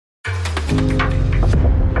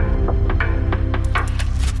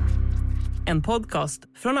en podcast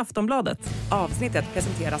från Aftonbladet. Avsnittet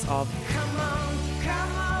presenteras av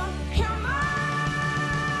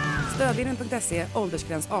Stödlinjen.se,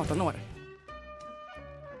 åldersgräns 18 år.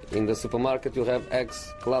 In the supermarket you have eggs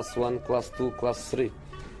class 1, class 2, class 3.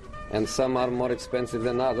 And some are more expensive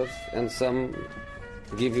than others and some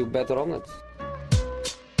give you better omelets.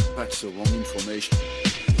 That's the wrong information.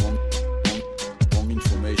 Wrong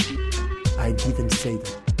information. I didn't say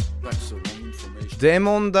that. That's the wrong information. Det är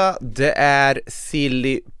måndag, det är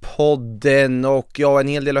Sillypodden och en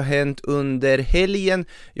hel del har hänt under helgen.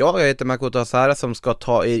 Jag heter Makoto Asahara som ska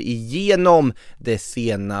ta er igenom det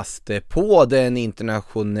senaste på den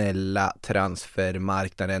internationella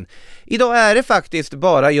transfermarknaden. Idag är det faktiskt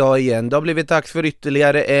bara jag igen. Det har blivit dags för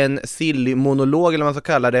ytterligare en Sillymonolog eller vad man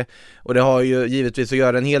ska kalla det. Och det har ju givetvis att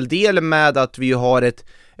göra en hel del med att vi har ett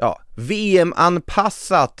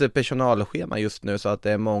VM-anpassat personalschema just nu, så att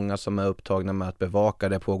det är många som är upptagna med att bevaka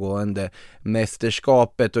det pågående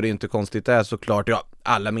mästerskapet. Och det är inte konstigt, det är såklart,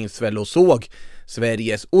 alla minns väl och såg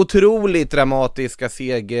Sveriges otroligt dramatiska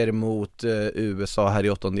seger mot USA här i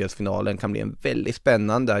åttondelsfinalen. Kan bli en väldigt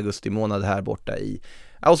spännande augusti månad här borta i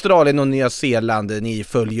Australien och Nya Zeeland. Ni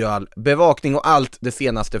följer all bevakning och allt det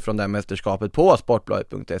senaste från det här mästerskapet på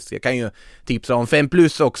sportbladet.se. Kan ju tipsa om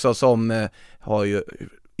 5+ också, som har ju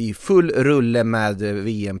i full rulle med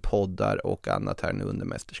VM-poddar och annat här nu under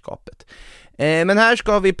mästerskapet. Men här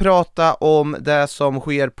ska vi prata om det som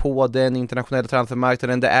sker på den internationella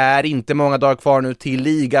transfermarknaden. Det är inte många dagar kvar nu till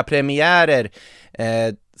ligapremiärer.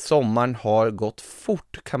 Sommaren har gått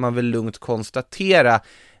fort, kan man väl lugnt konstatera.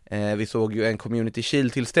 Vi såg ju en Community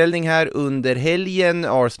Shield-tillställning här under helgen.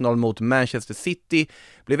 Arsenal mot Manchester City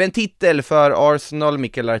blev en titel för Arsenal.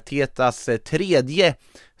 Mikel Artetas tredje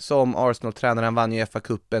som Arsenal-tränaren, vann ju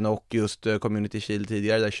FA-cupen och just Community Shield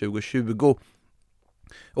tidigare där 2020.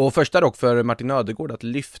 Och första dock för Martin Ödegård att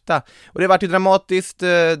lyfta. Och det var ju dramatiskt.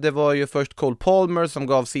 Det var ju först Cole Palmer som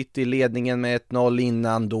gav City ledningen med 1-0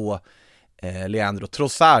 innan då Leandro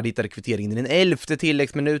Trossard hittade kvitteringen i den 11:e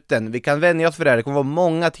tilläggsminuten. Vi kan vänja oss för det här. Det kommer vara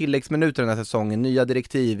många tilläggsminuter den här säsongen. Nya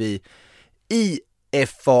direktiv i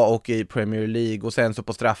FA och i Premier League. Och sen så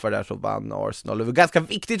på straffar där så vann Arsenal. Det var ganska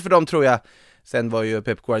viktigt för dem, tror jag. Sen var ju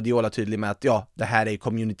Pep Guardiola tydlig med att det här är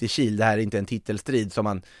Community Shield. Det här är inte en titelstrid, som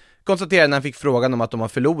man konstaterade när han fick frågan om att de har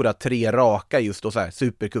förlorat 3 raka just då, så här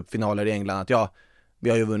supercupfinaler i England. Att vi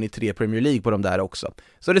har ju vunnit 3 Premier League på de där också.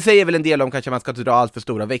 Så det säger väl en del om kanske man ska dra allt för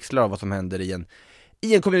stora växlar av vad som händer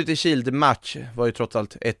i en Community Shield-match. Det var ju trots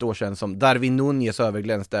allt 1 år sedan som Darwin Núñez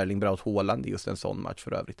överglänste Erling Braut Haaland i just en sån match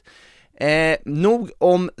för övrigt. Nog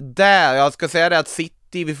om det. Jag ska säga det att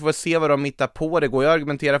City, vi får väl se vad de hittar på. Det går ju att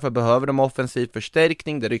argumentera för, behöver de offensiv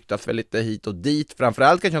förstärkning. Det ryktas väl lite hit och dit.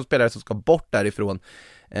 Framförallt kanske en spelare som ska bort därifrån.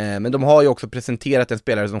 Men de har ju också presenterat en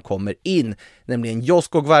spelare som kommer in, nämligen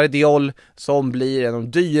Josko Gvardiol, som blir en av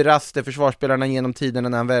de dyraste försvarsspelarna genom tiderna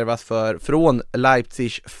när han värvas från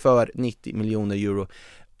Leipzig för 90 miljoner euro.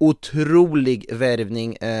 Otrolig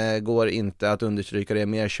värvning, går inte att understryka det.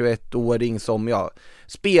 Mer 21-åring som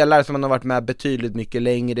spelar som han har varit med betydligt mycket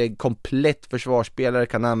längre. Komplett försvarsspelare,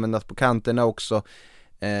 kan användas på kanterna också.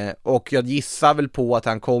 Och jag gissar väl på att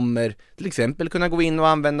han kommer till exempel kunna gå in och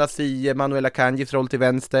användas i Manuel Akanjis roll till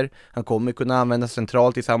vänster. Han kommer kunna användas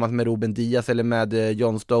centralt tillsammans med Ruben Diaz eller med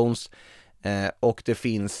John Stones. Och det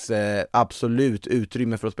finns absolut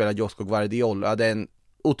utrymme för att spela Josko Gvardiol. Det är en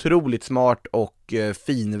otroligt smart och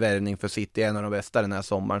fin värvning för City. En av de bästa den här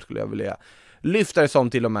sommaren skulle jag vilja lyfta det som,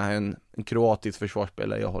 till och med en kroatisk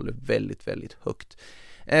försvarsspelare jag håller väldigt, väldigt högt.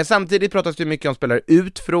 Samtidigt pratas det mycket om spelare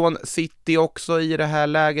ut från City också i det här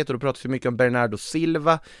läget, och då pratas det mycket om Bernardo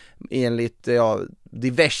Silva. Enligt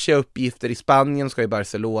diverse uppgifter i Spanien ska ju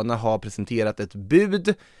Barcelona ha presenterat ett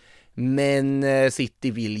bud, men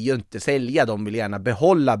City vill ju inte sälja, de vill gärna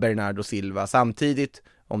behålla Bernardo Silva. Samtidigt,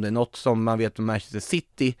 om det är något som man vet om Manchester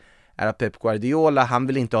City, är att Pep Guardiola, han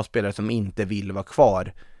vill inte ha spelare som inte vill vara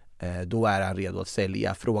kvar. Då är han redo att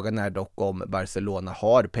sälja. Frågan är dock om Barcelona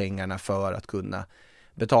har pengarna för att kunna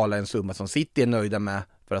betala en summa som City är nöjda med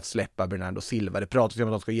för att släppa Bernardo Silva. Det pratas om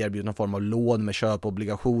att de ska erbjuda någon form av lån med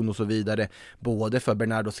köpobligation och så vidare, både för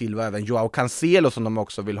Bernardo Silva och även Joao Cancelo som de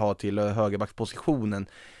också vill ha till högerbackspositionen.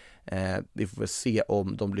 Vi får väl se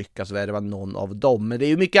om de lyckas värva någon av dem. Men det är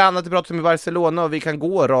ju mycket annat att prata om i Barcelona, och vi kan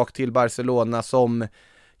gå rakt till Barcelona som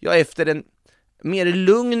efter en mer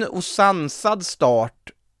lugn och sansad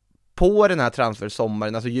start på den här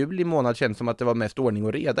transfersommaren, alltså juli månad, känns som att det var mest ordning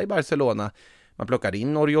och reda i Barcelona. Man plockade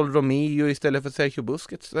in Oriol Romeo istället för Sergio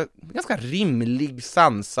Busquets. Ganska rimlig,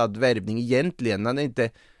 sansad värvning egentligen.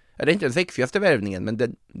 det är inte den sexigaste värvningen, men det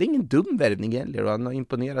är ingen dum värvning egentligen, och han har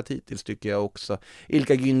imponerat hittills tycker jag också.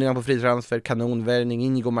 Ilka Gündogan på fri transfer, kanonvärvning.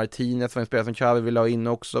 Inigo Martinez som en spelare som Xavi vill ha in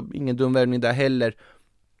också, ingen dum värvning där heller.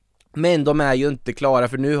 Men de är ju inte klara,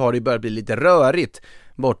 för nu har det börjat bli lite rörigt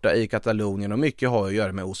borta i Katalonien, och mycket har att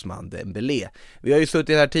göra med Ousmane Dembele. Vi har ju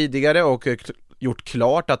suttit här tidigare och gjort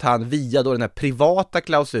klart att han via då den här privata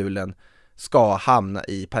klausulen ska hamna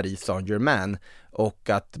i Paris Saint-Germain, och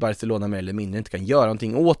att Barcelona mer eller mindre inte kan göra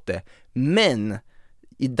någonting åt det. Men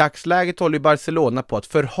i dagsläget håller Barcelona på att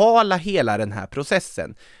förhala hela den här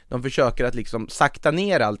processen. De försöker att liksom sakta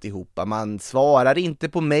ner alltihopa. Man svarar inte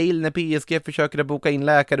på mejl när PSG försöker att boka in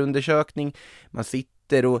läkarundersökning. Man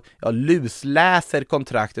sitter och lusläser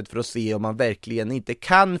kontraktet för att se om man verkligen inte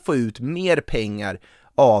kan få ut mer pengar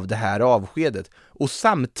av det här avskedet. Och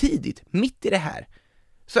samtidigt, mitt i det här,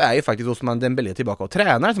 så är ju faktiskt Ousmane Dembele tillbaka och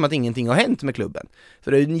tränar som att ingenting har hänt med klubben.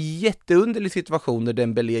 Så det är en jätteunderlig situation där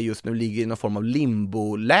Dembele just nu ligger i någon form av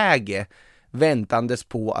limboläge, väntandes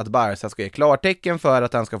på att Barca ska ge klartecken för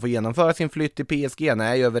att han ska få genomföra sin flytt till PSG. Han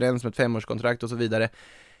är ju överens med ett 5-årskontrakt och så vidare.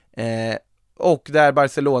 Och där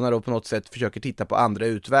Barcelona då på något sätt försöker titta på andra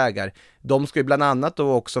utvägar. De ska ju bland annat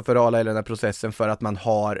då också förhala hela den här processen för att man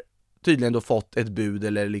har tydligen då fått ett bud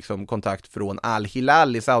eller liksom kontakt från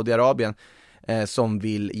Al-Hilal i Saudiarabien, som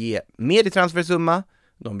vill ge mer i transfersumma,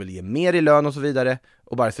 de vill ge mer i lön och så vidare,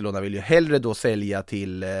 och Barcelona vill ju hellre då sälja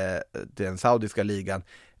till den saudiska ligan.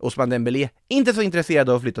 Ousmane Dembele inte så intresserad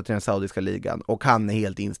av att flytta till den saudiska ligan, och han är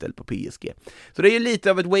helt inställd på PSG. Så det är ju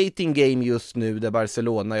lite av ett waiting game just nu, där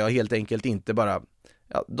Barcelona helt enkelt inte bara,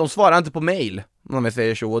 de svarar inte på mail om man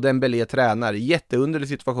säger så, och Dembele tränar, jätteunderlig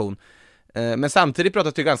situation. Men samtidigt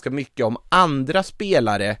pratas det ganska mycket om andra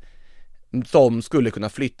spelare som skulle kunna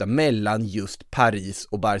flytta mellan just Paris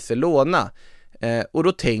och Barcelona. Och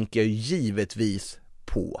då tänker jag givetvis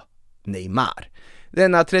på Neymar.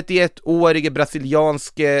 Denna 31-årige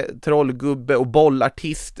brasilianske trollgubbe och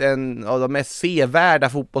bollartist, en av de mest sevärda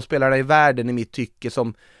fotbollsspelarna i världen i mitt tycke,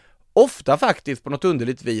 som ofta faktiskt på något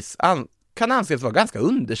underligt vis kan anses vara ganska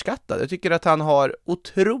underskattad. Jag tycker att han har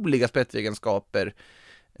otroliga spetsegenskaper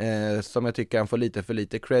som jag tycker han får lite för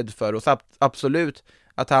lite cred för, och absolut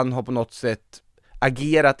att han har på något sätt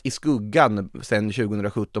agerat i skuggan sedan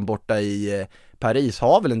 2017 borta i Paris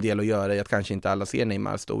har väl en del att göra i att kanske inte alla ser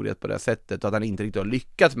Neymars storhet på det här sättet, och att han inte riktigt har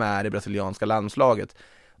lyckats med det brasilianska landslaget,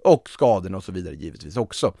 och skadorna och så vidare givetvis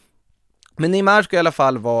också. Men Neymar ska i alla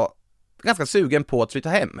fall vara ganska sugen på att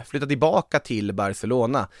flytta tillbaka till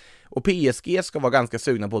Barcelona, och PSG ska vara ganska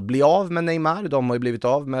sugna på att bli av med Neymar. De har ju blivit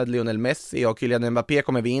av med Lionel Messi, och Kylian Mbappé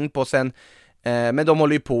kommer vi in på sen. Men de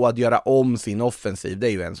håller ju på att göra om sin offensiv, det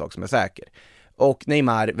är ju en sak som är säker. Och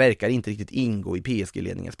Neymar verkar inte riktigt ingå i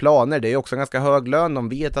PSG-ledningens planer. Det är också en ganska hög lön, de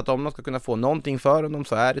vet att om de ska kunna få någonting för honom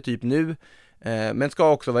så är det typ nu. Men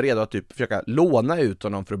ska också vara redo att typ försöka låna ut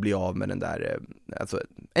honom för att bli av med den där, alltså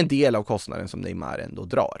en del av kostnaden som Neymar ändå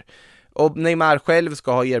drar. Och Neymar själv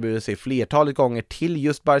ska ha erbjudit sig flertalet gånger till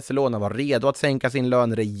just Barcelona, var redo att sänka sin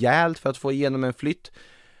lön rejält för att få igenom en flytt.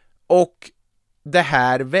 Och det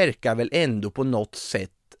här verkar väl ändå på något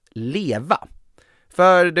sätt leva.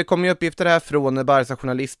 För det kommer ju uppgifter här från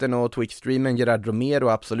Barca-journalisten och Twitch-streamen Gerard Romero,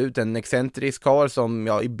 absolut en excentrisk karl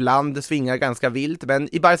som ibland svingar ganska vilt,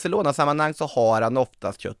 men i Barcelona-sammanhang så har han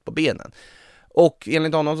oftast kött på benen. Och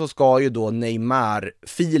enligt honom så ska ju då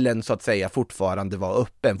Neymar-filen så att säga fortfarande vara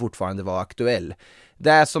öppen, fortfarande vara aktuell.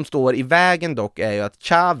 Det som står i vägen dock är ju att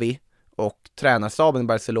Xavi och tränarstaben i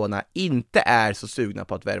Barcelona inte är så sugna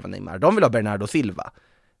på att värva Neymar. De vill ha Bernardo Silva.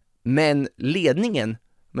 Men ledningen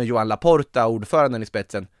med Joan Laporta, ordföranden i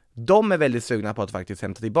spetsen, de är väldigt sugna på att faktiskt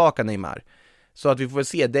hämta tillbaka Neymar. Så att vi får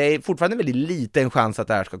se, det är fortfarande en väldigt liten chans att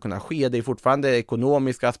det här ska kunna ske. Det är fortfarande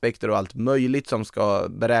ekonomiska aspekter och allt möjligt som ska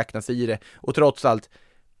beräknas i det. Och trots allt,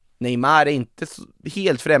 Neymar är inte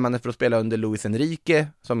helt främmande för att spela under Luis Enrique,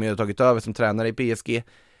 som ju har tagit över som tränare i PSG.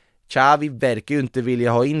 Xavi verkar ju inte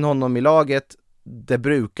vilja ha in honom i laget. Det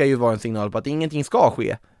brukar ju vara en signal på att ingenting ska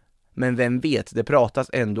ske. Men vem vet, det pratas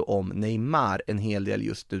ändå om Neymar en hel del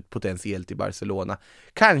just nu potentiellt i Barcelona.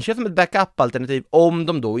 Kanske som ett backup-alternativ om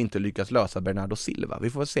de då inte lyckas lösa Bernardo Silva. Vi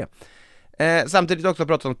får se. Samtidigt också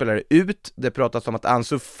pratas om spelare ut. Det pratas om att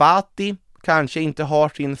Ansu Fati kanske inte har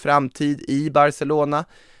sin framtid i Barcelona.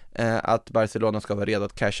 Att Barcelona ska vara redo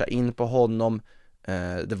att casha in på honom.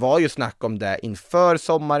 Det var ju snack om det inför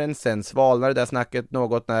sommaren. Sen svalnade det snacket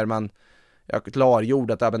något när man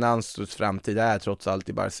klargjorde att Ansus framtid är trots allt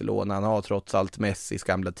i Barcelona. Han har trots allt Messis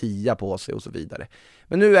gamla 10 på sig och så vidare.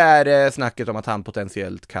 Men nu är det snacket om att han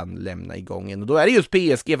potentiellt kan lämna igång. Och då är det just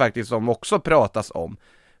PSG faktiskt som också pratas om.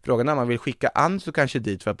 Frågan är om man vill skicka Ansu kanske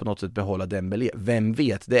dit för att på något sätt behålla Dembele. Vem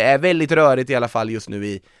vet? Det är väldigt rörigt i alla fall just nu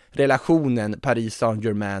i relationen Paris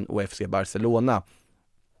Saint-Germain och FC Barcelona.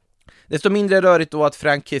 Desto mindre rörigt då att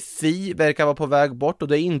Franck Kessie verkar vara på väg bort, och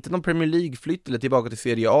det är inte någon Premier League-flytt eller tillbaka till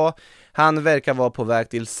Serie A. Han verkar vara på väg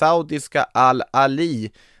till saudiska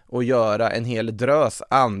Al-Ali och göra en hel drös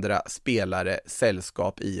andra spelare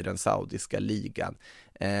sällskap i den saudiska ligan.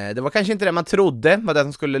 Det var kanske inte det man trodde var det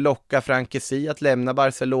som skulle locka Franck Kessie att lämna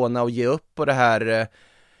Barcelona och ge upp på det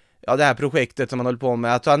här projektet som han höll på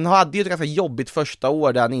med. Alltså, han hade ju ett ganska jobbigt första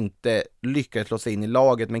år där han inte lyckades slå sig in i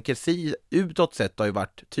laget, men Kessie utåt sett har ju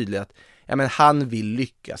varit tydlig att han vill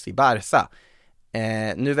lyckas i Barca.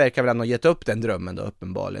 Nu verkar väl han ha gett upp den drömmen då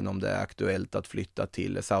uppenbarligen, om det är aktuellt att flytta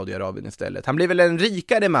till Saudiarabien istället. Han blir väl en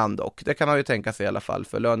rikare man dock, det kan man ju tänka sig i alla fall,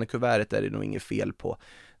 för lönekuvertet är det nog inget fel på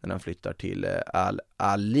när han flyttar till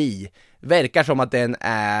Al-Ali. Verkar som att den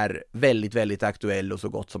är väldigt, väldigt aktuell och så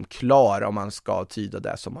gott som klar om man ska tyda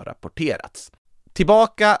det som har rapporterats.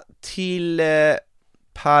 Tillbaka till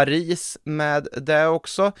Paris med det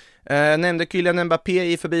också. Nämnde Kylian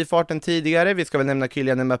Mbappé i förbifarten tidigare. Vi ska väl nämna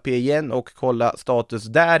Kylian Mbappé igen och kolla status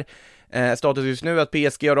där. Status just nu är att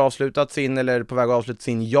PSG har avslutat på väg att avsluta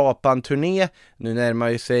sin Japan-turné. Nu närmar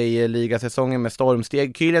ju sig ligasäsongen med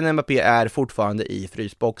stormsteg. Kylian Mbappé är fortfarande i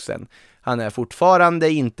frysboxen. Han är fortfarande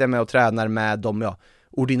inte med och tränar med de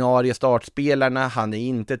ordinarie startspelarna. Han är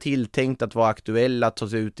inte tilltänkt att vara aktuell att ta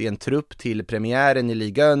sig ut i en trupp till premiären i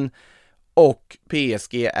ligan. Och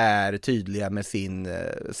PSG är tydliga med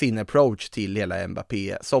sin approach till hela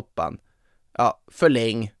Mbappé-soppan.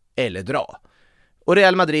 Förläng eller dra. Och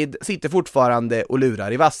Real Madrid sitter fortfarande och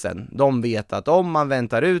lurar i vassen. De vet att om man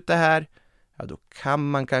väntar ut det här, då kan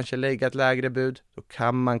man kanske lägga ett lägre bud. Då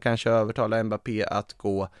kan man kanske övertala Mbappé att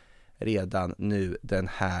gå redan nu den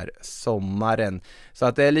här sommaren. Så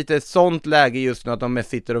att det är lite sånt läge just nu att de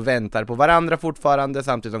sitter och väntar på varandra fortfarande,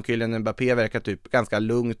 samtidigt som Kylian Mbappé verkar typ ganska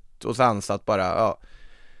lugnt och sansat bara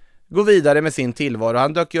gå vidare med sin tillvaro.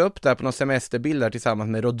 Han dök ju upp där på någon semesterbild där tillsammans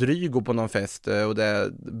med Rodrigo på någon fest, och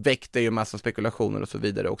det väckte ju massa spekulationer och så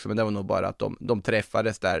vidare också, men det var nog bara att de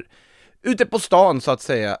träffades där ute på stan så att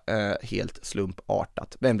säga, helt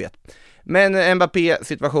slumpartat, vem vet. Men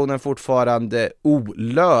Mbappé-situationen fortfarande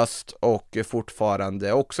olöst och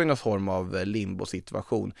fortfarande också i någon form av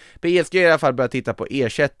limbo-situation. PSG i alla fall börjar titta på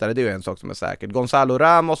ersättare, det är ju en sak som är säkert. Gonzalo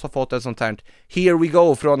Ramos har fått ett sånt här here we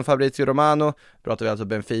go från Fabrizio Romano. Pratar vi alltså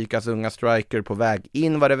Benficas unga striker på väg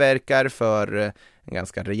in vad det verkar för en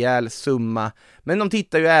ganska rejäl summa. Men de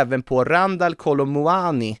tittar ju även på Randal Kolo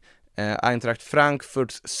Muani, Eintracht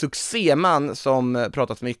Frankfurts succéman som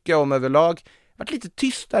pratats mycket om överlag. Varit lite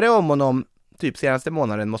tystare om honom typ senaste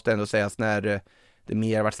månaden, måste ändå sägas, när det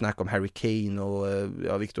mer varit snack om Harry Kane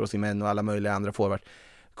och Victor Osimhen och alla möjliga andra forward.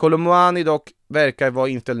 Kolo Muani dock verkar vara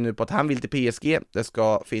inställd nu på att han vill till PSG. Det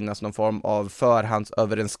ska finnas någon form av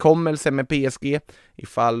förhandsöverenskommelse med PSG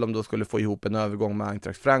ifall de då skulle få ihop en övergång med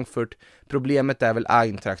Eintracht Frankfurt. Problemet är väl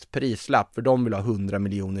Eintrachts prislapp, för de vill ha 100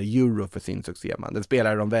 miljoner euro för sin succéman. Den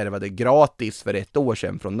spelare de värvade gratis för 1 år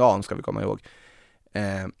sedan från Nan, ska vi komma ihåg.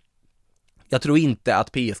 Jag tror inte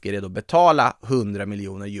att PSG är redo att betala 100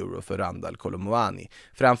 miljoner euro för Randal Kolo Muani.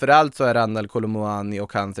 Framförallt så är Randal Kolo Muani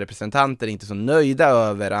och hans representanter inte så nöjda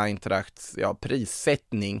över Eintrachts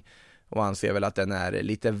prissättning och anser väl att den är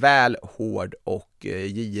lite väl hård och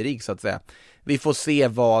girig så att säga. Vi får se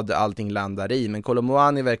vad allting landar i, men Kolo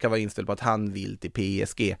Muani verkar vara inställd på att han vill till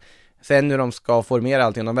PSG. Sen hur de ska formera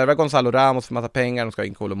allting, de värvar Gonzalo Ramos för massa pengar, de ska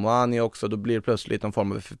in Kolo Muani också, då blir det plötsligt någon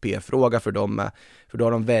form av FFP-fråga för dem, för då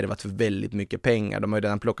har de värvat för väldigt mycket pengar. De har ju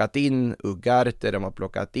redan plockat in Ugarte, de har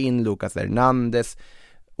plockat in Lucas Hernandez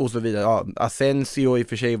och så vidare. Asensio i och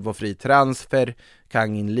för sig på fri transfer,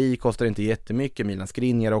 Kangin Lee kostar inte jättemycket, Milan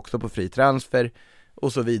Skriniar också på fri transfer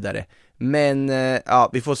och så vidare. Men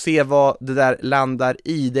vi får se vad det där landar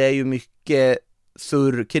i. Det är ju mycket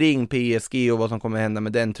surr kring PSG och vad som kommer hända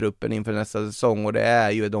med den truppen inför nästa säsong, och det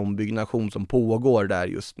är ju en ombyggnation som pågår där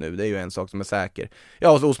just nu. Det är ju en sak som är säker.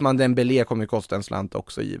 Och så Ousmane Dembele kommer ju kosta en slant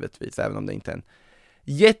också givetvis, även om det inte är en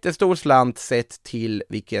jättestor slant sett till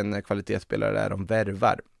vilken kvalitetsspelare det är de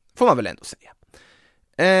värvar, får man väl ändå säga.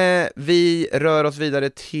 Vi rör oss vidare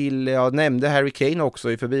till, jag nämnde Harry Kane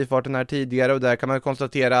också i förbifarten här tidigare, och där kan man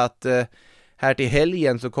konstatera att här till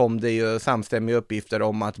helgen så kom det ju samstämmiga uppgifter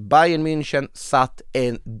om att Bayern München satt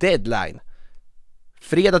en deadline.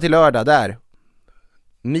 Fredag till lördag där,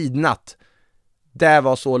 midnatt. Det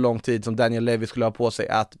var så lång tid som Daniel Levy skulle ha på sig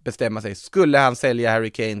att bestämma sig. Skulle han sälja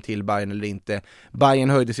Harry Kane till Bayern eller inte? Bayern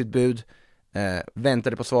höjde sitt bud,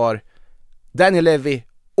 väntade på svar. Daniel Levy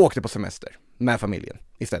åkte på semester med familjen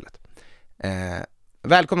istället.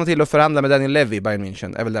 välkomna till att förhandla med Daniel Levy i Bayern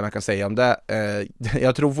München, är väl det man kan säga om det.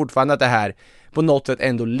 Jag tror fortfarande att det här på något sätt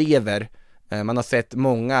ändå lever. Man har sett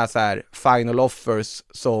många så här final offers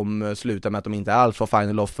som slutar med att de inte alls var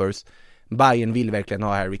final offers. Bayern vill verkligen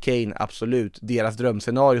ha Harry Kane, absolut. Deras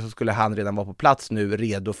drömscenario så skulle han redan vara på plats nu,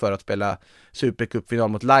 redo för att spela Supercupfinal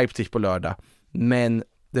mot Leipzig på lördag. Men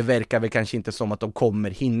det verkar väl kanske inte som att de kommer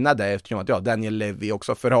hinna det, eftersom att Daniel Levy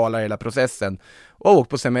också förhalar hela processen och åker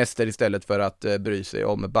på semester istället för att bry sig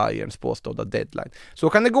om Bayerns påstådda deadline. Så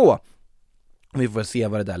kan det gå. Vi får se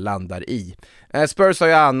vad det där landar i. Spurs har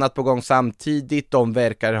ju annat på gång samtidigt. De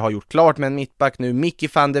verkar ha gjort klart med en mittback nu. Mickey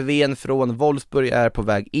van de Ven från Wolfsburg är på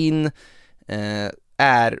väg in.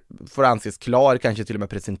 Får anses klar, kanske till och med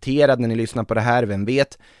presenterad när ni lyssnar på det här, vem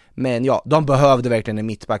vet. Men ja, de behövde verkligen en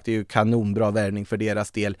mittback. Det är ju kanonbra värvning för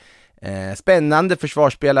deras del. Spännande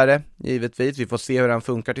försvarsspelare, givetvis. Vi får se hur han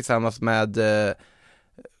funkar tillsammans med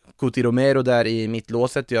Cuti Romero där i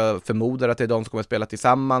mittlåset. Jag förmodar att det är de som kommer spela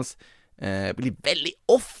tillsammans. Det blir väldigt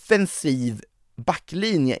offensiv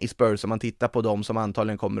backlinje i Spurs om man tittar på dem som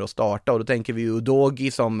antagligen kommer att starta, och då tänker vi ju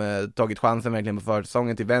Udogi som tagit chansen verkligen på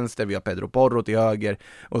försäsongen till vänster, vi har Pedro Porro till höger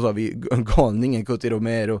och så har vi galningen Cuti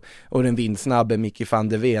Romero och den vindsnabbe Mickey van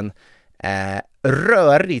de Ven.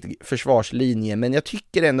 Rörigt försvarslinje, men jag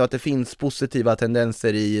tycker ändå att det finns positiva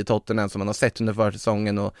tendenser i Tottenham som man har sett under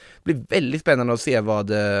försäsongen, och det blir väldigt spännande att se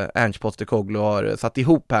vad Ernst Postecoglou har satt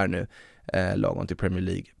ihop här nu lagom till Premier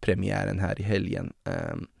League-premiären här i helgen.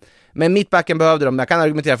 Men mittbacken behövde de. Jag kan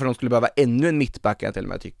argumentera för att de skulle behöva ännu en mittback, jag till och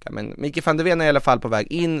med tycka. Men Mickey van de Ven är i alla fall på väg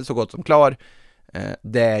in, så gott som klar.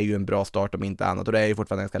 Det är ju en bra start om inte annat, och det är ju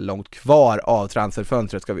fortfarande ganska långt kvar av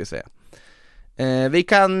transferfönstret, ska vi säga. Vi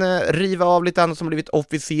kan riva av lite annat som blivit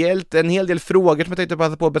officiellt. En hel del frågor som jag tänkte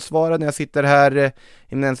passa på att besvara när jag sitter här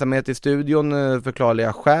i min ensamhet i studion,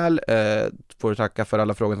 förklarliga skäl. Får tacka för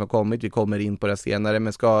alla frågor som kommit. Vi kommer in på det senare,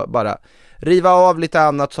 men ska bara riva av lite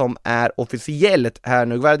annat som är officiellt här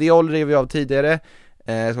nu. Guardiol rev vi av tidigare.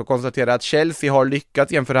 Jag ska konstatera att Chelsea har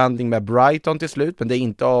lyckats i en förhandling med Brighton till slut, men det är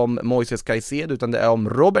inte om Moises Caicedo utan det är om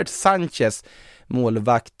Robert Sanchez,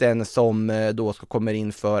 målvakten som då ska komma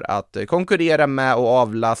in för att konkurrera med och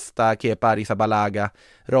avlasta Kepa Arrizabalaga,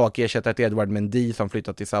 rak ersättare till Edouard Mendy som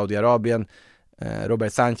flyttat till Saudiarabien.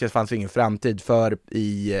 Robert Sanchez fanns ingen framtid för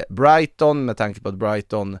i Brighton, med tanke på att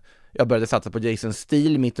Brighton började satsa på Jason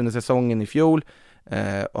Steele mitt under säsongen i fjol,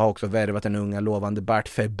 och har också värvat den unga lovande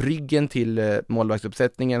Bart Verbruggen till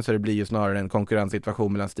målvaktsuppsättningen, så det blir ju snarare en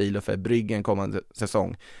konkurrenssituation mellan Steele och Verbruggen kommande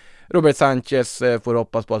säsong. Robert Sanchez får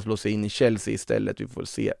hoppas på att slå sig in i Chelsea istället. Vi får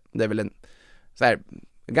se. Det är väl en så här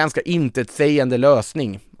ganska intetsägande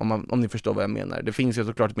lösning om ni förstår vad jag menar. Det finns ju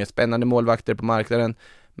såklart mer spännande målvakter på marknaden,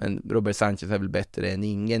 men Robert Sanchez är väl bättre än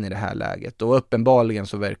ingen i det här läget. Och uppenbarligen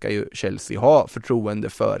så verkar ju Chelsea ha förtroende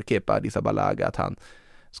för Kepa Arrizabalaga, att han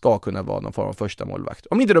ska kunna vara någon form av första målvakt.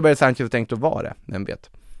 Om inte Robert Sanchez har tänkt att vara det, vem vet.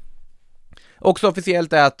 Också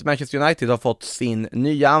officiellt är att Manchester United har fått sin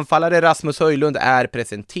nya anfallare. Rasmus Højlund är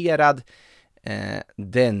presenterad.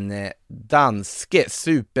 Den danske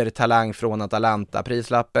supertalang från Atalanta.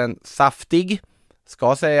 Prislappen saftig,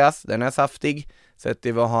 ska sägas. Den är saftig. Sett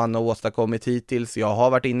till vad han har åstadkommit hittills. Jag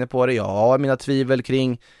har varit inne på det. Jag har mina tvivel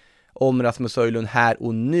kring om Rasmus Højlund här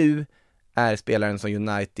och nu är spelaren som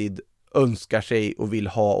United önskar sig och vill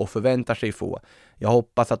ha och förväntar sig få. Jag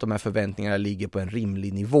hoppas att de här förväntningarna ligger på en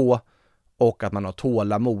rimlig nivå och att man har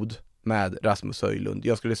tålamod med Rasmus Højlund.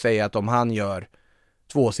 Jag skulle säga att om han gör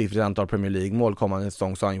 2-siffrigt antal Premier League-mål kommande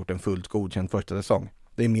säsong, så har han gjort en fullt godkänd första säsong.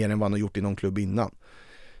 Det är mer än vad han har gjort i någon klubb innan.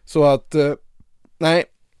 Så att, nej,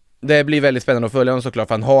 det blir väldigt spännande att följa honom såklart,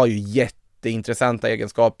 för han har ju jätteintressanta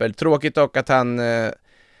egenskaper. Tråkigt dock att han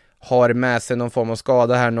har med sig någon form av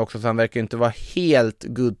skada här nu också, så han verkar inte vara helt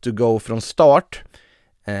good to go från start.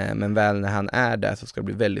 Men väl när han är där så ska det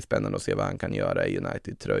bli väldigt spännande att se vad han kan göra i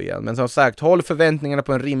United-tröjan. Men som sagt, håll förväntningarna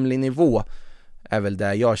på en rimlig nivå är väl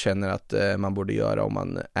där jag känner att man borde göra om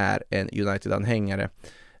man är en United-anhängare.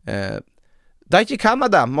 Daichi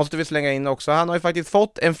Kamada måste vi slänga in också. Han har ju faktiskt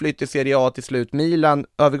fått en flytt till Serie A till slut. Milan,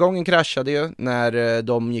 övergången kraschade ju när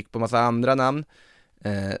de gick på massa andra namn.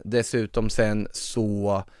 Dessutom sen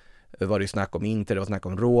så var det ju snack om Inter, det var snack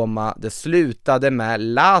om Roma. Det slutade med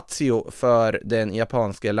Lazio för den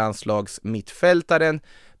japanska landslagsmittfältaren,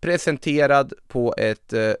 presenterad på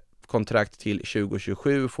ett kontrakt till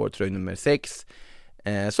 2027, får tröj nummer 6.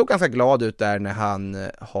 Såg ganska glad ut där när han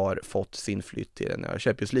har fått sin flytt till en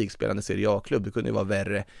Champions League-spelande Serie A-klubb. Det kunde ju vara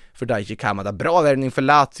värre för Daichi Kamada. Bra värvning för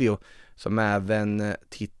Lazio, som även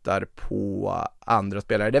tittar på andra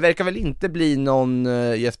spelare. Det verkar väl inte bli någon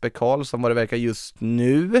Jesper Karlsson vad det verkar just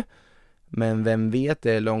nu. Men vem vet,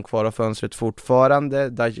 det är långt kvar av fönstret fortfarande.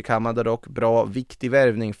 Daji Kamada dock, bra, viktig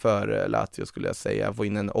värvning för Lazio skulle jag säga. Få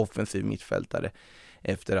in en offensiv mittfältare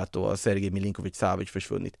efter att då Sergej Milinkovic-Savic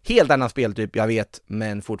försvunnit. Helt annan speltyp, jag vet,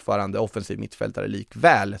 men fortfarande offensiv mittfältare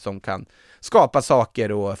likväl som kan skapa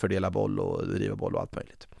saker och fördela boll och driva boll och allt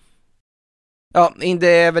möjligt. Ja, det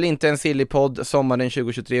är väl inte en silly-podd sommaren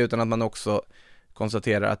 2023 utan att man också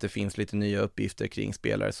konstaterar att det finns lite nya uppgifter kring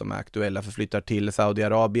spelare som är aktuella för flyttar till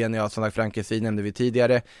Saudiarabien. Ja, som sagt, Frankrike nämnde vi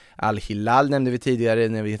tidigare. Al-Hilal nämnde vi tidigare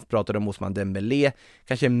när vi pratade om Ousmane Dembele.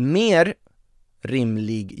 Kanske mer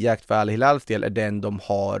rimlig jakt för Al-Hilals del är den de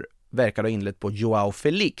verkar ha inlett på Joao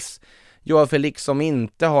Felix. Joao Felix som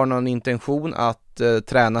inte har någon intention att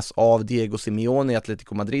tränas av Diego Simeone i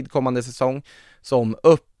Atletico Madrid kommande säsong, som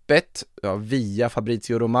öppet via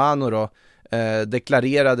Fabrizio Romano då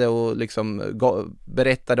deklarerade och liksom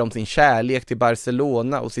berättade om sin kärlek till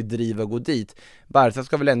Barcelona och sitt driv att gå dit. Barca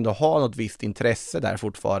ska väl ändå ha något visst intresse där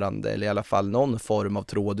fortfarande, eller i alla fall någon form av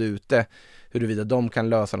tråd ute. Huruvida de kan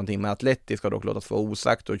lösa någonting med Atleti ska dock låtas vara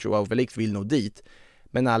osagt och Joao Felix vill nog dit.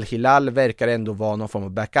 Men Al-Hilal verkar ändå vara någon form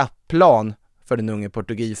av backup-plan för den unge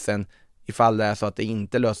portugisen ifall det är så att det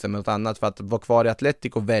inte löser med något annat, för att vara kvar i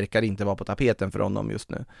Atletico verkar inte vara på tapeten för honom just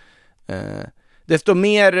nu. Desto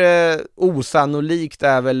mer osannolikt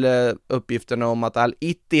är väl uppgifterna om att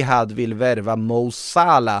Al-Ittihad vill värva Mo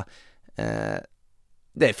Salah.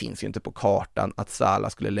 Det finns ju inte på kartan att Salah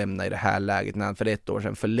skulle lämna i det här läget när han för 1 år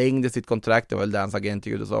sedan förlängde sitt kontrakt. Det var väl det hans agent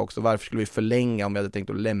gick ut och sa också. Varför skulle vi förlänga om vi hade tänkt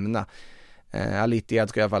att lämna? Al-Ittihad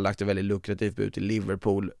ska i alla fall lagt ett väldigt lukrativt bud till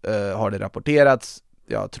Liverpool, har det rapporterats.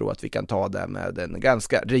 Jag tror att vi kan ta det med en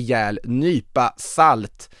ganska rejäl nypa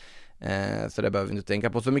salt. Så det behöver vi inte tänka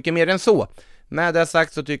på så mycket mer än så. Med det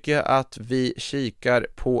sagt så tycker jag att vi kikar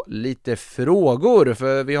på lite frågor,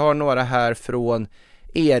 för vi har några här från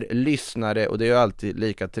er lyssnare och det är ju alltid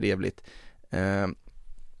lika trevligt.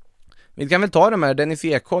 Vi kan väl ta dem här. Dennis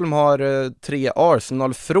Ekholm har 3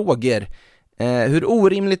 Arsenal-frågor. Hur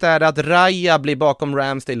orimligt är det att Raya blir bakom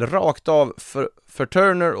Ramsdale rakt av för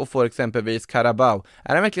Turner och får exempelvis Carabao?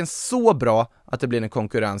 Är han verkligen så bra att det blir en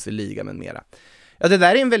konkurrens i liga med mera? Ja, det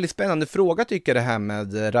där är en väldigt spännande fråga tycker jag, det här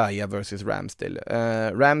med Raya versus Ramsdale.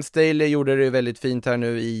 Ramsdale gjorde det väldigt fint här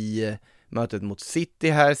nu i mötet mot City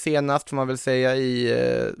här senast, får man väl säga, i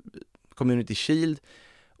Community Shield.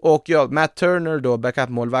 Och ja, Matt Turner då,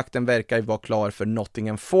 backup-målvakten, verkar ju vara klar för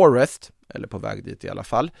Nottingham Forest, eller på väg dit i alla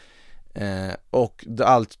fall. Och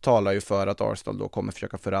allt talar ju för att Arsenal då kommer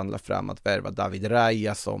försöka förhandla fram att värva David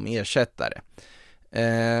Raya som ersättare.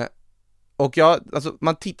 Och ja, alltså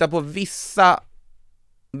man tittar på vissa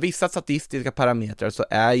statistiska parametrar så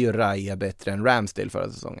är ju Raya bättre än Ramsdale förra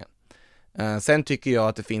säsongen. Sen tycker jag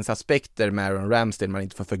att det finns aspekter med Aaron Ramsdale man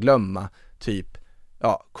inte får förglömma, typ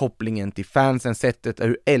kopplingen till fansen, sättet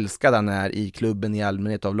hur älskad han är i klubben i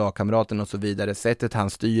allmänhet av lagkamraterna och så vidare, sättet han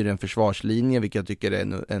styr en försvarslinje, vilket jag tycker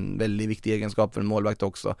är en väldigt viktig egenskap för en målvakt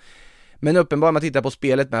också. Men uppenbarligen om man tittar på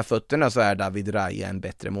spelet med fötterna så är David Raya en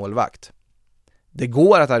bättre målvakt. Det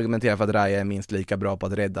går att argumentera för att Raya är minst lika bra på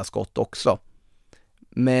att rädda skott också.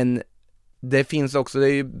 Men det finns också,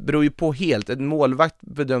 beror ju på helt, en målvakt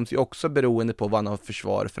bedöms ju också beroende på vad han har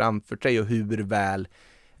försvar framför sig och hur väl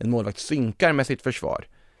en målvakt synkar med sitt försvar.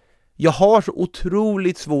 Jag har så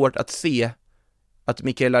otroligt svårt att se att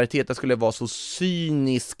Mikel Arteta skulle vara så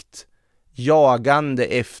cyniskt jagande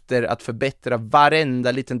efter att förbättra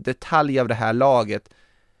varenda liten detalj av det här laget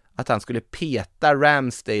att han skulle peta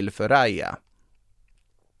Ramsdale för Raya.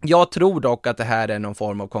 Jag tror dock att det här är någon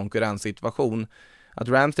form av konkurrenssituation. Att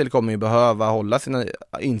Ramsdale kommer ju behöva hålla sina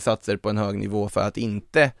insatser på en hög nivå för att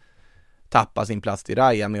inte tappa sin plats till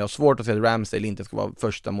Raya, men jag har svårt att se att Ramsdale inte ska vara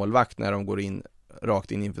första målvakt när de går in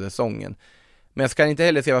rakt in inför säsongen. Men jag ska inte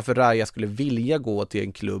heller se varför Raya skulle vilja gå till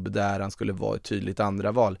en klubb där han skulle vara ett tydligt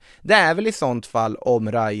andra val. Det är väl i sånt fall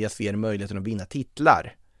om Raya ser möjligheten att vinna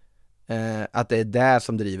titlar. Att det är det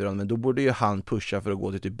som driver honom, men då borde ju han pusha för att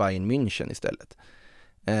gå till typ Bayern München istället.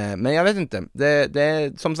 Men jag vet inte, det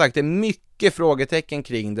är som sagt det är mycket frågetecken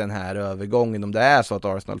kring den här övergången, om det är så att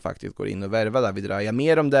Arsenal faktiskt går in och värvar David Raya.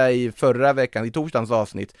 Mer om det i förra veckan, i torsdagens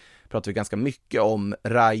avsnitt pratade vi ganska mycket om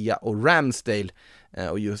Raya och Ramsdale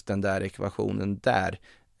och just den där ekvationen där.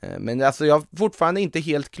 Men alltså jag är fortfarande inte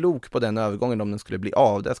helt klok på den övergången om den skulle bli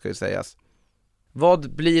av, det ska ju sägas.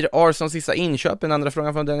 Vad blir Arsenals sista inköp? En andra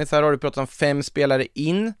fråga från Dennis här, har du pratat om 5 spelare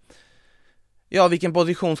in. Ja, vilken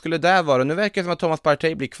position skulle det vara? Nu verkar det som att Thomas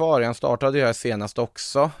Partey blir kvar. Han startade ju här senast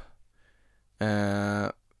också.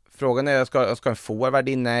 Frågan är, ska en forward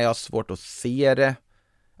in? Nej, jag har svårt att se det.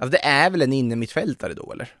 Alltså det är väl en innermittfältare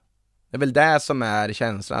då, eller? Det är väl det som är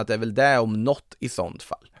känslan, att det är väl det om något i sånt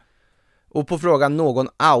fall. Och på frågan någon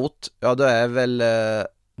out, ja då är väl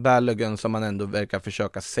Balogun som man ändå verkar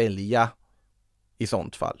försöka sälja i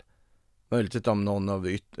sånt fall. Möjligt om någon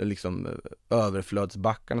av liksom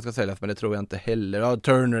överflödsbackarna ska säljas, men det tror jag inte heller. Ja,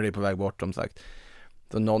 Turner är på väg bort som sagt.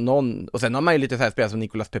 Så någon, och sen har man ju lite så här spelare som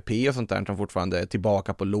Nicolas Pepe och sånt där som fortfarande är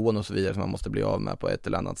tillbaka på lån och så vidare som man måste bli av med på ett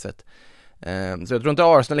eller annat sätt. Så jag tror inte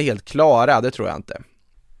Arsenal är helt klara, det tror jag inte.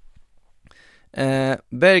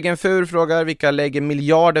 Bergenfur frågar vilka lägger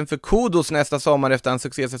miljarden för Kudos nästa sommar efter en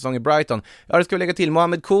succésäsong i Brighton. Ja, det ska vi lägga till.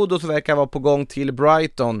 Mohamed Kudos verkar vara på gång till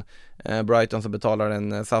Brighton. Brighton som betalar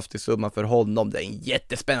en saftig summa för honom. Det är en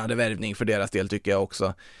jättespännande värvning för deras del tycker jag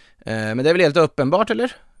också. Men det är väl helt uppenbart,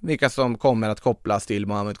 eller? Vilka som kommer att kopplas till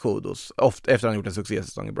Mohamed Kudos efter att han gjort en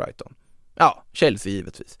succésäsong i Brighton. Ja, Chelsea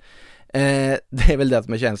givetvis. Det är väl det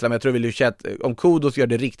som är känslan, men jag tror väl att om Kudos gör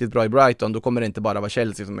det riktigt bra i Brighton, då kommer det inte bara vara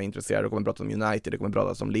Chelsea som är intresserade, det kommer prata om United, det kommer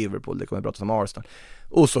prata om Liverpool, det kommer prata om Arsenal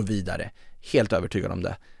och så vidare. Helt övertygad om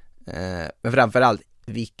det. Men framförallt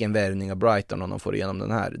vilken värvning av Brighton om de får igenom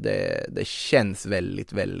den här. Det känns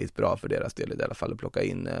väldigt, väldigt bra för deras del i alla fall att plocka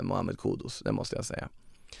in Mohamed Kudos, det måste jag säga.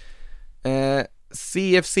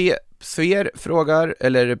 CFC Sver frågar,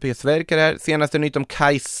 eller PS-verkar här, senaste nytt om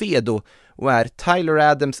Caicedo, och är Tyler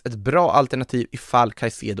Adams ett bra alternativ ifall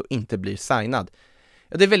Caicedo inte blir signad?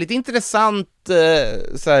 Ja, det är väldigt intressant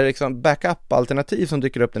så här, liksom backup-alternativ som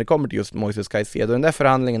dyker upp när det kommer till just Moises Caicedo. Den där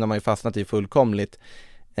förhandlingen har man ju fastnat i fullkomligt.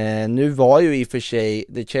 Nu var ju i och för sig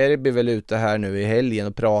De Cherby väl ute här nu i helgen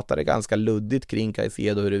och pratade ganska luddigt kring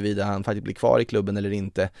Caicedo, huruvida han faktiskt blir kvar i klubben eller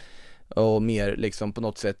inte. Och mer liksom på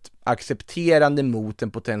något sätt accepterande mot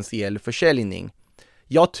en potentiell försäljning.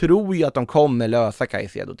 Jag tror ju att de kommer lösa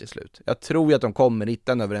Caicedo till slut. Jag tror ju att de kommer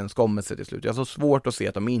hitta en överenskommelse till slut. Jag har så svårt att se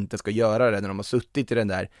att de inte ska göra det när de har suttit i den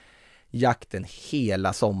där jakten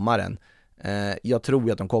hela sommaren. Jag tror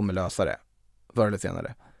ju att de kommer lösa det förr eller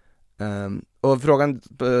senare. Och frågan,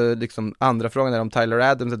 liksom andra frågan är om Tyler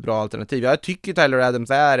Adams är ett bra alternativ. Jag tycker Tyler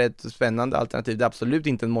Adams är ett spännande alternativ. Det är absolut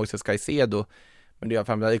inte en Moises Caicedo, men det är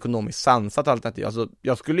framförallt ekonomiskt sansat alternativ. Alltså,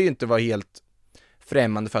 jag skulle ju inte vara helt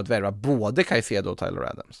främmande för att värva både Caicedo och Tyler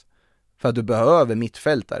Adams. För att du behöver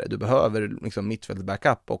mittfältare, du behöver liksom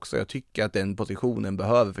mittfältsbackup också. Jag tycker att den positionen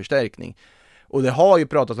behöver förstärkning. Och det har ju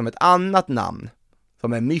pratats om ett annat namn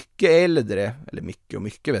som är mycket äldre, eller mycket och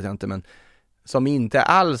mycket vet jag inte, men som inte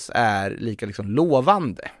alls är lika liksom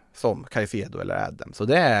lovande som Caicedo eller Adams. Så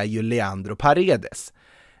det är ju Leandro Paredes.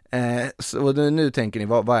 Så nu tänker ni,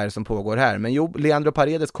 vad är det som pågår här? Men jo, Leandro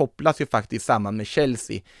Paredes kopplas ju faktiskt samman med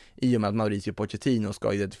Chelsea i och med att Mauricio Pochettino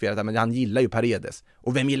ska identifiera det, men han gillar ju Paredes.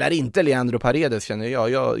 Och vem gillar inte Leandro Paredes, känner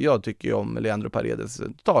jag tycker ju om Leandro Paredes,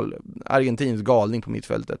 total argentinsk galning på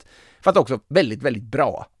mittfältet. För att också väldigt, väldigt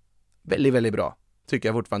bra. Väldigt, väldigt bra, tycker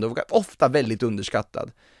jag fortfarande. Och ofta väldigt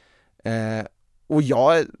underskattad. Och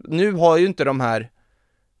nu har ju inte de här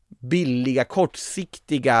billiga,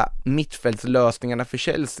 kortsiktiga mittfältslösningarna för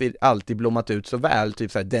Chelsea alltid blommat ut så väl,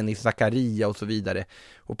 typ så här Dennis Zakaria och så vidare.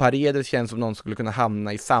 Och Paredes känns som någon skulle kunna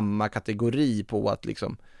hamna i samma kategori på att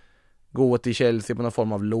liksom gå till Chelsea på någon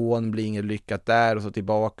form av lån, bli inget lyckat där och så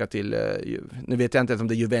tillbaka till, nu vet jag inte ens om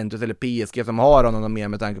det är Juventus eller PSG som har honom mer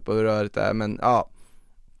med tanke på hur rörigt det är, men ja.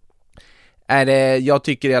 Jag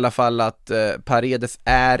tycker i alla fall att Paredes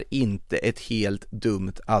är inte ett helt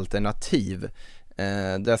dumt alternativ.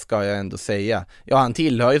 Det ska jag ändå säga. Ja, han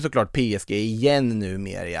tillhör ju såklart PSG igen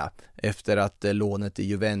numera, ja, efter att lånet i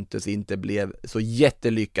Juventus inte blev så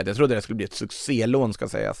jättelyckat. Jag trodde det skulle bli ett succélån, ska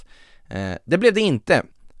sägas. Det blev det inte,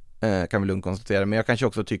 kan vi lugnt konstatera. Men jag kanske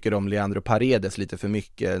också tycker om Leandro Paredes lite för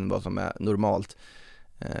mycket än vad som är normalt.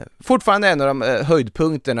 Fortfarande en av de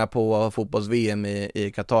höjdpunkterna på fotbolls-VM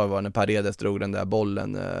i Qatar var när Paredes drog den där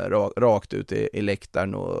bollen rakt ut i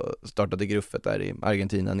läktaren och startade gruffet där i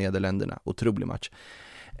Argentina-Nederländerna. Otrolig match.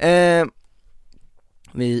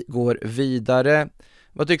 Vi går vidare.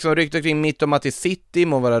 Vad tycks om rykten kring Mittomati City?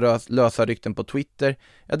 Må vara lösa rykten på Twitter.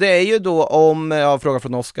 Ja, det är ju då fråga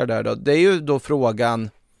från Oscar där då. Det är ju då frågan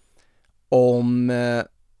om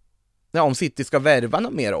City ska värva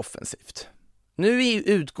något mer offensivt. Nu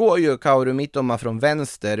utgår ju Kaoru Mittoma från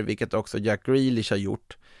vänster, vilket också Jack Grealish har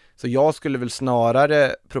gjort. Så jag skulle väl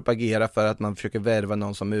snarare propagera för att man försöker värva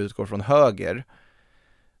någon som utgår från höger.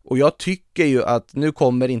 Och jag tycker ju att nu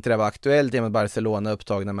kommer inte det vara aktuellt i och med Barcelona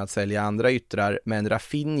upptagna med att sälja andra yttrar, men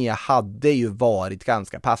Rafinha hade ju varit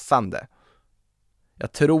ganska passande.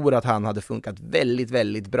 Jag tror att han hade funkat väldigt,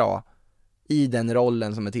 väldigt bra i den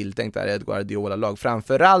rollen som är tilltänkt där i ett Guardiola-lag.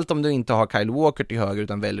 Framförallt om du inte har Kyle Walker till höger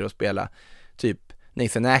utan väljer att spela typ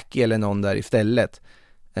Nathan Ake eller någon där istället.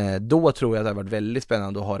 Då tror jag att det har varit väldigt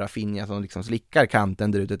spännande att ha Rafinha som liksom slickar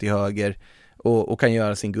kanten där ute till höger och kan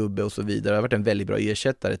göra sin gubbe och så vidare. Det har varit en väldigt bra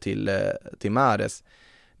ersättare till Mahrez.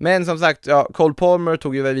 Men som sagt, Cole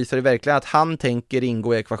Palmer visade verkligen att han tänker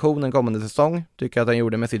ingå i ekvationen kommande säsong. Tycker att han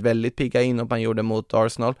gjorde med sitt väldigt pigga in och han gjorde mot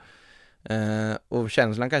Arsenal. Och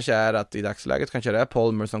känslan kanske är att i dagsläget kanske det är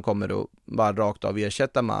Palmer som kommer att bara rakt av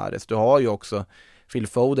ersätta Mahrez. Du har ju också Phil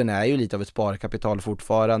Foden är ju lite av ett sparkapital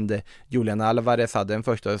fortfarande. Julian Alvarez hade en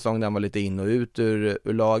första säsong där han var lite in och ut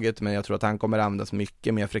ur laget, men jag tror att han kommer användas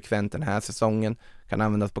mycket mer frekvent den här säsongen. Kan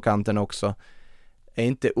användas på kanten också. Är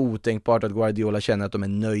inte otänkbart att Guardiola känner att de är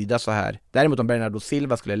nöjda så här. Däremot om Bernardo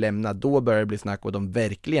Silva skulle lämna, då börjar det bli snack om att de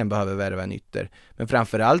verkligen behöver värva en ytter. Men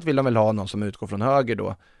framförallt vill de väl ha någon som utgår från höger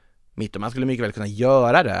då. Man skulle mycket väl kunna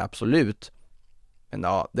göra det, absolut. Men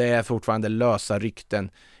ja, det är fortfarande lösa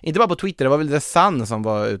rykten. Inte bara på Twitter, det var väl The Sun som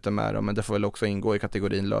var ute med dem, men det får väl också ingå i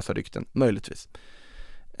kategorin lösa rykten, möjligtvis.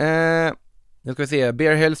 Nu ska vi se,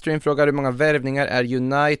 Bear Hellstream frågar hur många värvningar är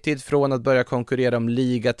United från att börja konkurrera om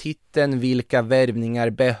ligatiteln, vilka värvningar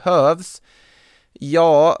behövs?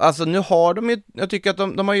 Ja, alltså nu har de ju, jag tycker att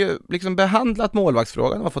de har ju liksom behandlat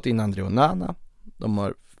målvaktsfrågan. De har fått in André Onana, de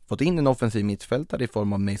har fått in en offensiv mittfältare i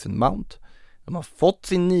form av Mason Mount, de har fått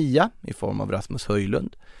sin nia i form av Rasmus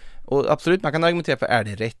Højlund. Och absolut, man kan argumentera för är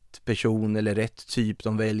det rätt person eller rätt typ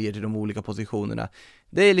de väljer till de olika positionerna.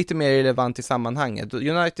 Det är lite mer relevant i sammanhanget.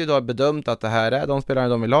 United har bedömt att det här är de spelare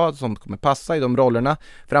de vill ha som kommer passa i de rollerna.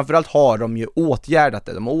 Framförallt har de ju åtgärdat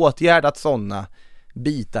det. De har åtgärdat sådana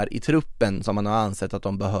bitar i truppen som man har ansett att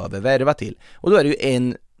de behöver värva till. Och då är det ju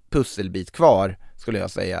en pusselbit kvar, skulle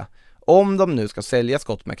jag säga. Om de nu ska sälja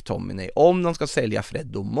Scott McTominay, om de ska sälja Fred,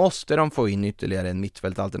 då måste de få in ytterligare en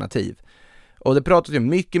mittfältalternativ. Och det pratas ju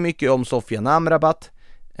mycket om Sofian Amrabat.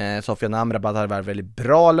 Sofian Amrabat har varit en väldigt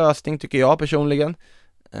bra lösning tycker jag personligen.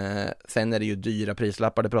 Sen är det ju dyra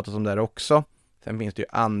prislappar, det pratas om där också. Sen finns det ju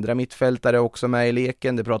andra mittfältare också med i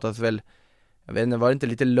leken. Det pratas väl, jag vet inte, var det inte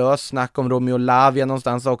lite lös snack om Romeo Lavia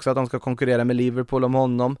någonstans också, att de ska konkurrera med Liverpool om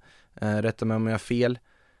honom. Rätta mig om jag har fel.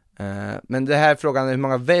 Men det här frågan hur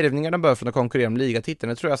många värvningar de behöver för att konkurrera om ligatiteln,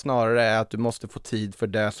 det tror jag snarare är att du måste få tid för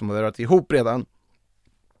det som har varit ihop redan,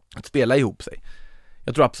 att spela ihop sig.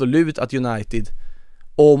 Jag tror absolut att United,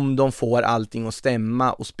 om de får allting att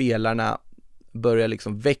stämma och spelarna börjar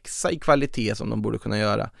liksom växa i kvalitet som de borde kunna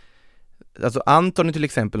göra. Alltså Antoni till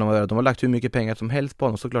exempel, de har lagt hur mycket pengar som helst på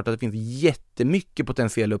honom, så klart att det finns jättemycket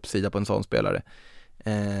potentiell uppsida på en sån spelare.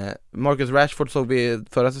 Marcus Rashford såg vi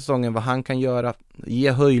förra säsongen vad han kan göra.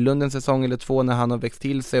 Ge Højlund en säsong eller två när han har växt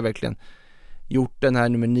till sig, verkligen gjort den här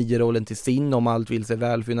nummer 9-rollen till sin, om allt vill sig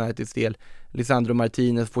väl för Uniteds del. Lisandro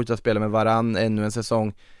Martinez fortsätter spela med Varane ännu en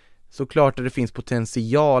säsong. Så klart att det finns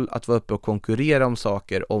potential att vara uppe och konkurrera om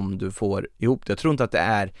saker om du får ihop det. Jag tror inte att det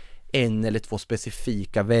är en eller två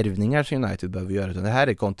specifika värvningar som United behöver göra, utan det här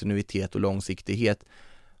är kontinuitet och långsiktighet.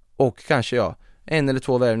 Och kanske en eller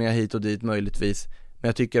två värvningar hit och dit möjligtvis. Men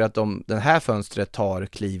jag tycker att den här fönstret tar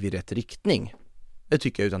kliv i rätt riktning. Det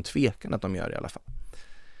tycker jag utan tvekan att de gör i alla fall.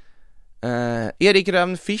 Erik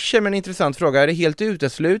Ravn Fischer med en intressant fråga. Är det helt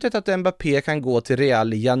uteslutet att Mbappé kan gå till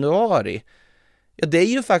Real i januari? Ja, det är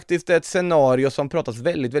ju faktiskt ett scenario som pratas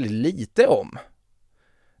väldigt, väldigt lite om.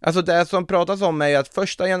 Alltså det som pratas om är att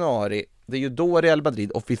 1 januari, det är ju då Real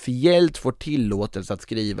Madrid officiellt får tillåtelse att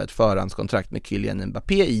skriva ett förhandskontrakt med Kylian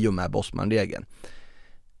Mbappé i och med Bosman-regeln.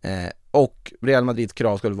 Och Real Madrids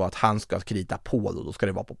krav skulle vara att han ska krita på då ska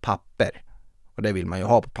det vara på papper. Och det vill man ju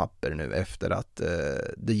ha på papper nu efter att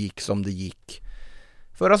det gick som det gick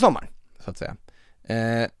förra sommaren, så att säga.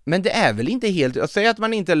 Men det är väl inte helt, jag säger att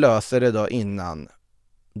man inte löser det då innan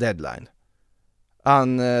deadline.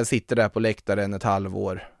 Han sitter där på läktaren ett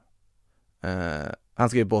halvår. Han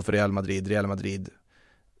skriver på för Real Madrid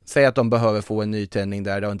säger att de behöver få en nytändning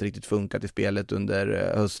där, det har inte riktigt funkat i spelet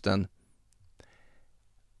under hösten.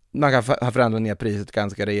 Man kan förändra ner priset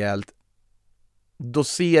ganska rejält. Då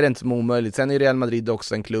ser det inte som omöjligt. Sen är Real Madrid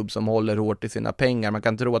också en klubb som håller hårt i sina pengar. Man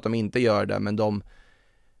kan tro att de inte gör det, men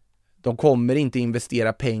de kommer inte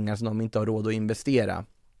investera pengar som de inte har råd att investera.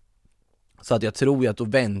 Så att jag tror att då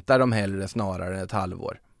väntar de hellre snarare än ett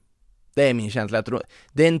halvår. Det är min känsla.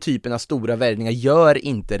 Den typen av stora värvningar gör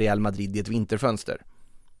inte Real Madrid i ett vinterfönster.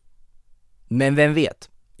 Men vem vet?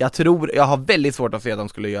 Jag har väldigt svårt att se att de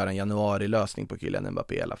skulle göra en januari-lösning på Kylian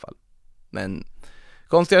Mbappé i alla fall. Men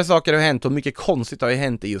konstiga saker har hänt, och mycket konstigt har ju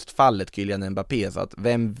hänt i just fallet Kylian Mbappé, så att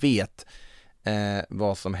vem vet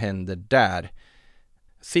vad som händer där.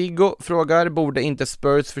 Sigo frågar, borde inte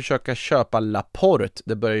Spurs försöka köpa Laporte?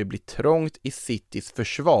 Det börjar ju bli trångt i Citys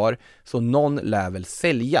försvar, så någon lär väl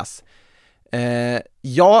säljas.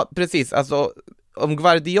 Ja, precis. Alltså, om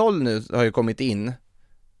Guardiol nu har ju kommit in,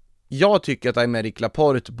 jag tycker att Aymeric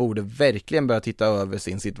Laporte borde verkligen börja titta över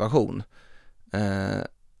sin situation.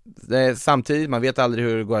 Samtidigt, man vet aldrig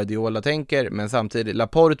hur Guardiola tänker, men samtidigt,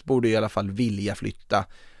 Laporte borde i alla fall vilja flytta.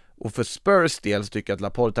 Och för Spurs del så tycker jag att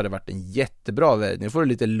Laporte hade varit en jättebra värld. Nu får du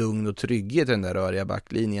lite lugn och trygghet i den där röriga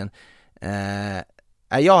backlinjen.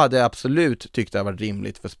 Jag hade absolut tyckt det hade varit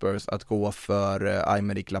rimligt för Spurs att gå för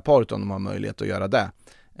Aymeric Laporte om de har möjlighet att göra det.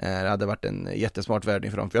 Det hade varit en jättesmart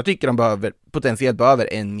värvning för dem. För jag tycker de potentiellt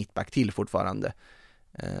behöver en mittback till fortfarande.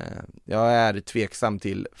 Jag är tveksam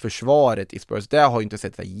till försvaret i Spurs. Det har ju inte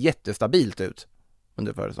sett så jättestabilt ut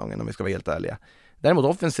under förra säsongen, om vi ska vara helt ärliga. Däremot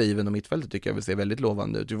offensiven och mittfältet tycker jag vill se väldigt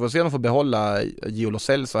lovande ut. Vi får se om de får behålla Gio Lo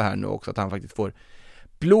Celso här nu också, att han faktiskt får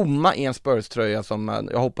blomma i en Spurs-tröja som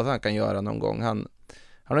jag hoppas han kan göra någon gång. Han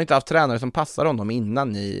har inte haft tränare som passar honom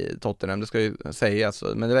innan i Tottenham, det ska ju sägas.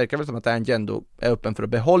 Men det verkar väl som att Angendo är öppen för att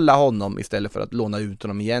behålla honom istället för att låna ut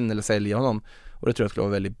honom igen eller sälja honom. Och det tror jag skulle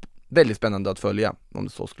vara väldigt, väldigt spännande att följa om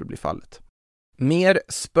det så skulle bli fallet. Mer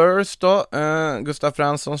Spurs då. Gustav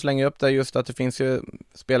Fransson slänger upp där just att det finns ju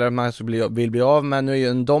spelare man vill bli av med. Nu är ju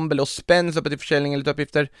en Dembele och Spence uppe till försäljning enligt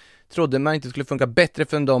uppgifter. Trodde man inte skulle funka bättre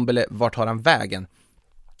för en Dembele. Vart har han vägen?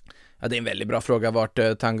 Ja, det är en väldigt bra fråga vart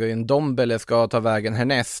Tanguy Ndombele ska ta vägen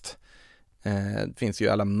härnäst. Det finns ju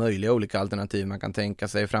alla möjliga olika alternativ man kan tänka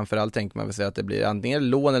sig. Framförallt tänker man väl säga att det blir antingen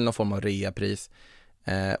lån eller någon form av reapris.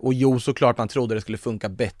 Och såklart man trodde det skulle funka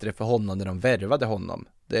bättre för honom när de värvade honom.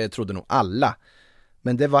 Det trodde nog alla.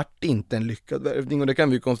 Men det vart inte en lyckad värvning och det kan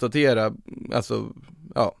vi konstatera. Alltså,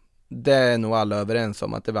 ja, det är nog alla överens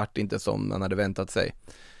om att det vart inte som man hade väntat sig.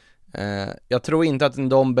 Jag tror inte att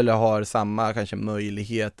Ndombele har samma kanske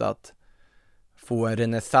möjlighet att få en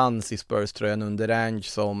renässans i Spurs-tröjan under range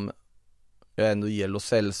som jag ändå ger Lo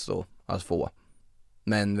Celso att få.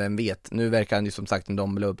 Men vem vet, nu verkar han ju som sagt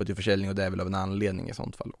Ndombele uppe till försäljning och det är väl av en anledning i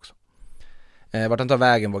sånt fall också. Vart han tar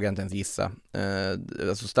vägen vågar jag inte ens gissa.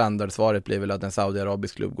 Alltså standardsvaret blir väl att en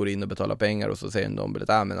saudiarabisk klubb går in och betalar pengar och så säger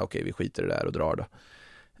Ndombele men okej, vi skiter i det där och drar då.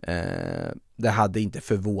 Det hade inte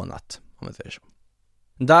förvånat om man säger så.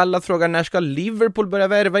 Dallas frågar när ska Liverpool börja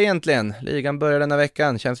värva egentligen? Ligan börjar denna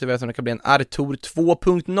veckan. Känns det väl som det kan bli en Artur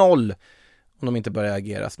 2.0 om de inte börjar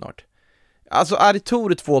agera snart. Alltså Artur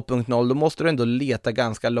 2.0, då måste du ändå leta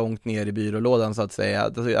ganska långt ner i byrålådan så att säga.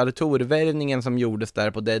 Alltså, Artur-värvningen som gjordes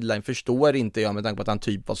där på deadline förstår inte jag med tanke på att han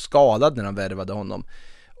typ var skadad när de värvade honom.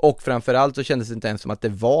 Och framförallt så kändes det inte ens som att det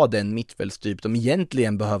var den mittfältstyp de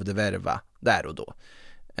egentligen behövde värva där och då.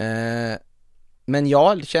 Men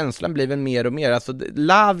ja, känslan blir väl mer och mer. Alltså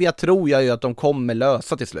Lavia tror jag ju att de kommer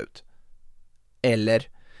lösa till slut. Eller?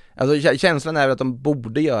 Alltså känslan är att de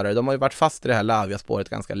borde göra det. De har ju varit fast i det här Lavia-spåret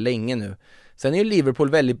ganska länge nu. Sen är ju Liverpool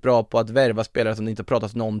väldigt bra på att värva spelare som det inte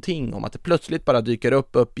pratas någonting om. Att det plötsligt bara dyker upp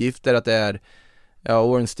uppgifter att det är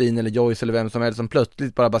Ornstein eller Joyce eller vem som helst som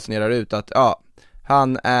plötsligt bara basunerar ut att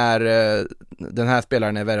han är den här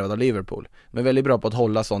spelaren är värvad av Liverpool. Men är väldigt bra på att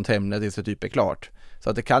hålla sånt hemligt tills det typ är klart. Så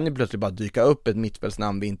att det kan ju plötsligt bara dyka upp ett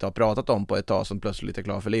mittfältsnamn vi inte har pratat om på ett tag som plötsligt är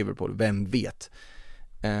klar för Liverpool. Vem vet?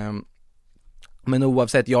 Men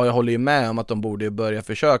oavsett, jag håller ju med om att de borde börja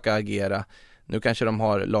försöka agera. Nu kanske de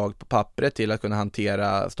har lag på pappret till att kunna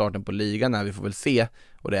hantera starten på ligan när vi får väl se.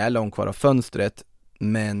 Och det är långt kvar av fönstret.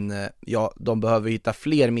 Men de behöver hitta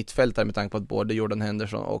fler mittfältare med tanke på att både Jordan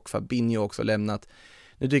Henderson och Fabinho också lämnat.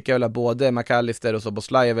 Nu tycker jag väl att både McAllister och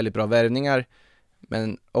Szoboszlai är väldigt bra värvningar.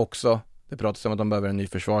 Men också, det pratas om att de behöver en ny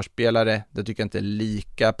försvarsspelare. Det tycker jag inte är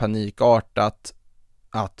lika panikartat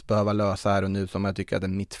att behöva lösa här och nu som jag tycker att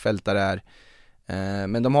en mittfältare är.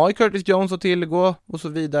 Men de har ju Curtis Jones att tillgå och så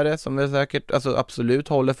vidare som är säkert absolut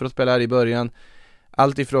håller för att spela här i början.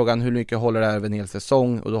 Allt i frågan hur mycket håller det här över en hel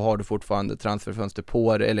säsong och då har du fortfarande transferfönster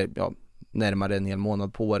på det, eller närmare en hel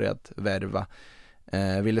månad på det att värva.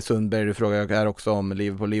 Ville Sundberg, du frågar här också om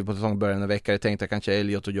Liverpool säsong börjar en vecka. Jag tänkte att kanske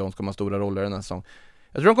Elliot och Jones kommer ha stora roller den här säsong.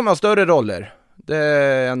 Jag tror de kommer ha större roller. Det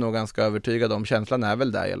är jag nog ganska övertygad om. Känslan är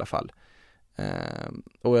väl där i alla fall.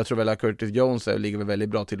 Och jag tror väl att Curtis Jones ligger väl väldigt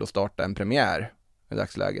bra till att starta en premiär i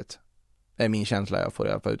dagsläget. Det är min känsla jag får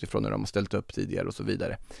i alla fall utifrån när de har ställt upp tidigare och så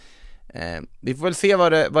vidare. Vi får väl se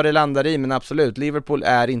vad det landar i, men absolut, Liverpool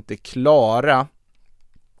är inte klara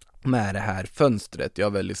med det här fönstret. Jag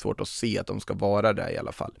har väldigt svårt att se att de ska vara där i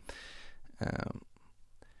alla fall.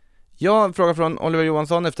 En fråga från Oliver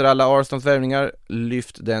Johansson. Efter alla Arsenals värvningar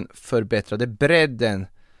lyft den förbättrade bredden.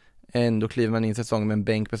 Ändå kliver man in säsongen med en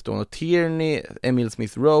bänk bestående av Tierney, Emil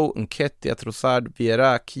Smith-Rowe, Nketiah, Trossard,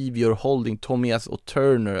 Vieira, Kivior, Holding, Tomias och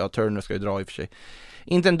Turner. Ja, Turner ska ju dra i och för sig.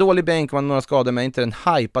 Inte en dålig bänk, man har några skador, men inte den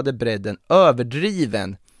hypade bredden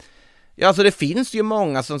överdriven. Ja, alltså det finns ju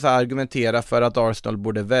många som så argumenterar för att Arsenal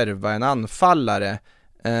borde värva en anfallare.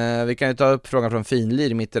 Vi kan ju ta upp frågan från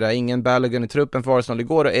Finlir mitt i det där. Ingen Balogun i truppen för Arsenal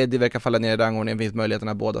igår och Eddie verkar falla ner i rangordningen. Finns möjligheten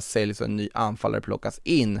att båda säljs och en ny anfallare plockas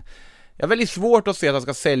in. Jag har väldigt svårt att se att han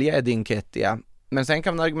ska sälja Eddie Nketiah, men sen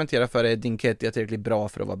kan man argumentera för att Eddie Nketiah är tillräckligt bra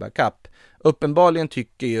för att vara backup. Uppenbarligen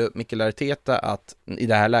tycker ju Mikel Arteta att i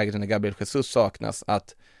det här läget när Gabriel Jesus saknas,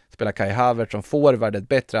 att spela Kai Havertz som forward ett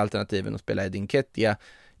bättre alternativ än att spela Eddie Nketiah.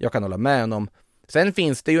 Jag kan hålla med honom. Sen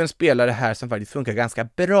finns det ju en spelare här som faktiskt funkar ganska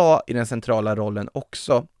bra i den centrala rollen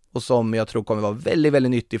också, och som jag tror kommer vara väldigt,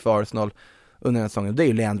 väldigt nyttig för Arsenal under den säsongen. Det är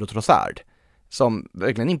ju Leandro Trossard, som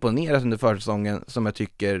verkligen imponerat under försäsongen, som jag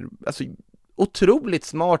tycker, alltså otroligt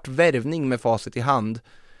smart värvning med facit i hand.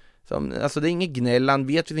 Alltså det är inget gnäll, han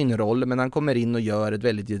vet sin roll, men han kommer in och gör ett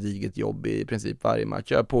väldigt gediget jobb i princip varje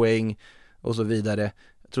match, gör poäng och så vidare.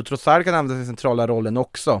 Jag tror Trossard kan använda den centrala rollen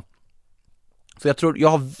också. Så jag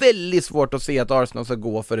har väldigt svårt att se att Arsenal ska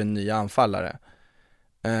gå för en ny anfallare.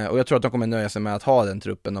 Och jag tror att de kommer nöja sig med att ha den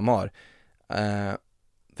truppen de har.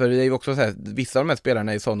 För det är ju också så här, vissa av de här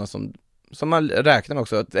spelarna är sådana som man räknar med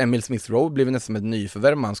också, att Emil Smith-Rowe blir nästan som ett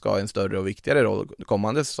nyförvärv, man ska ha en större och viktigare roll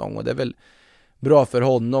kommande säsong, och det är väl bra för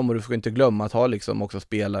honom, och du ska inte glömma att ha liksom också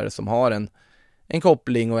spelare som har en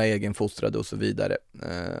koppling och är egenfostrade och så vidare.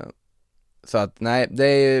 Så att nej, det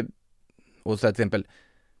är, och så till exempel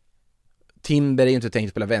Timber är ju inte tänkt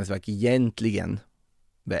att spela vänsterback egentligen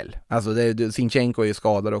väl. Alltså Zinchenko är ju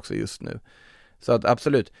skadad också just nu. Så att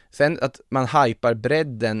absolut. Sen att man hypar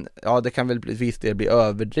bredden, ja det kan väl viss del bli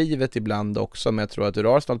överdrivet ibland också, men jag tror att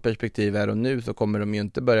ur Arsenal perspektiv här och nu så kommer de ju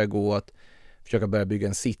inte börja gå att försöka börja bygga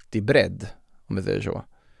en City-bredd, om vi säger så.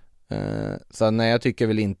 Så nej,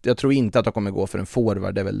 jag tror inte att de kommer gå för en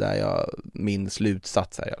forward, det är väl där min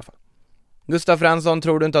slutsats här i alla fall. Gustav Fransson,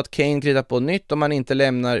 tror du inte att Kane kritar på nytt om man inte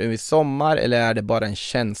lämnar i sommar, eller är det bara en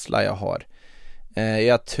känsla jag har?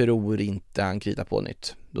 Jag tror inte han kritar på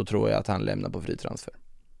nytt. Då tror jag att han lämnar på fri transfer.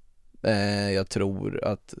 Jag tror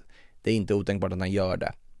att det är inte otänkbart att han gör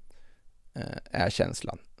det. Är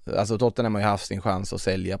känslan. Alltså Tottenham har ju haft sin chans att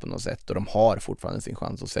sälja på något sätt, och de har fortfarande sin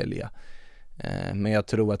chans att sälja. Men jag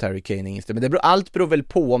tror att Harry Kane är inställd. Men allt beror väl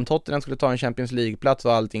på, om Tottenham skulle ta en Champions League-plats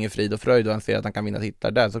och allting är frid och fröjd och han ser att han kan vinna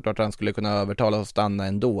titlar där, så klart att han skulle kunna övertala och stanna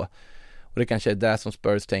ändå. Och det kanske är det som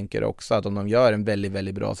Spurs tänker också, att om de gör en väldigt,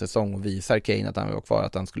 väldigt bra säsong och visar Kane att han var kvar,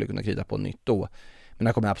 att han skulle kunna krita på nytt då. Men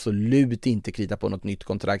han kommer absolut inte krita på något nytt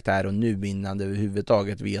kontrakt här och nu innan det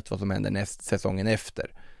överhuvudtaget vet vad som händer säsongen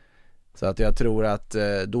efter. Så att jag tror att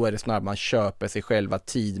då är det snarare man köper sig själva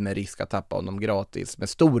tid med risk att tappa honom gratis, med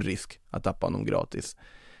stor risk att tappa honom gratis.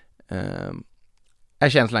 Är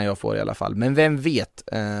känslan jag får i alla fall. Men vem vet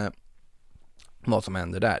vad som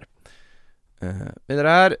händer där. Med det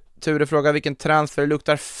här, Ture frågar vilken transfer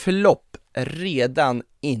luktar flopp redan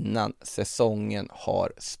innan säsongen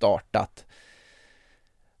har startat.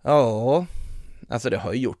 Ja, alltså det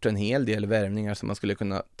har ju gjort en hel del värvningar som man skulle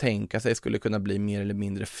kunna tänka sig skulle kunna bli mer eller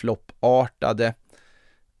mindre floppartade.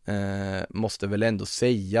 Måste väl ändå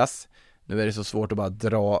sägas. Nu är det så svårt att bara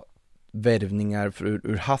dra värvningar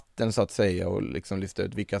ur hatten så att säga och liksom lista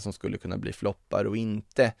ut vilka som skulle kunna bli floppar och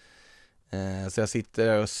inte. Så jag sitter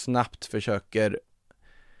där och snabbt försöker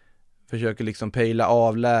liksom pejla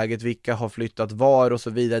av läget, vilka har flyttat var och så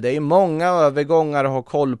vidare. Det är många övergångar att ha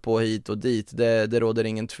koll på hit och dit. Det råder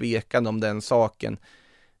ingen tvekan om den saken.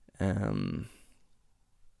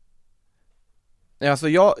 Alltså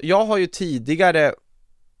jag har ju tidigare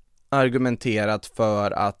argumenterat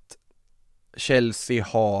för att Chelsea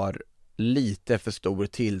har lite för stor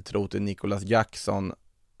tilltro till Nicolas Jackson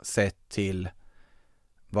sett till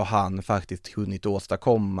vad han faktiskt hunnit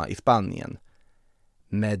åstadkomma i Spanien.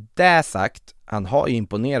 Med det sagt, han har ju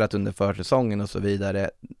imponerat under försäsongen och så vidare,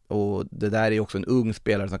 och det där är också en ung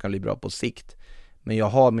spelare som kan bli bra på sikt. Men jag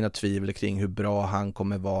har mina tvivel kring hur bra han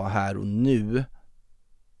kommer vara här och nu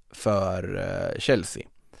för Chelsea.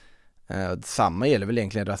 Samma gäller väl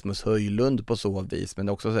egentligen Rasmus Höjlund på så vis, men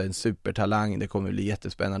också en supertalang. Det kommer bli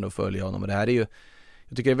jättespännande att följa honom, och det här är ju,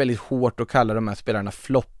 jag tycker det är väldigt hårt att kalla de här spelarna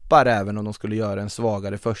floppar även om de skulle göra en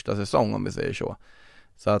svagare första säsong, om vi säger så.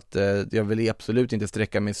 Så att jag vill absolut inte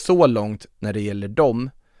sträcka mig så långt när det gäller dem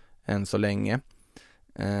än så länge.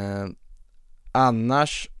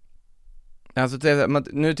 Annars alltså,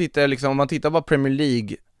 nu tittar jag liksom, om man tittar på Premier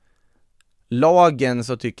League lagen,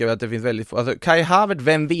 så tycker jag att det finns väldigt få. Alltså Kai Havertz,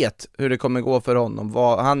 vem vet hur det kommer gå för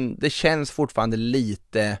honom. Det känns fortfarande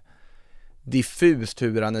lite diffust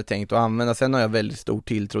hur han är tänkt att använda. Sen har jag väldigt stor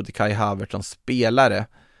tilltro till Kai Havertz som spelare.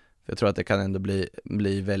 För jag tror att det kan ändå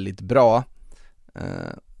bli väldigt bra.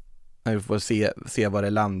 Vi får se vad det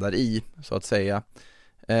landar i, så att säga.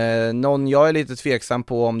 Någon jag är lite tveksam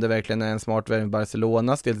på om det verkligen är en smart värvning i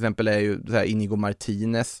Barcelona till exempel är ju så här Inigo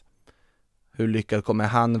Martinez. Hur lyckad kommer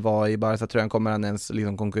han vara i Barca? Tror jag kommer han ens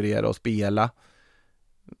liksom konkurrera och spela?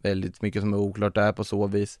 Väldigt mycket som är oklart där på så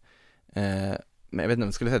vis. Men jag vet inte om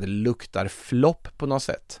jag skulle säga att det luktar flopp på något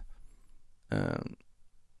sätt.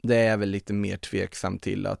 Det är väl lite mer tveksam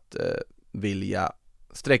till att vilja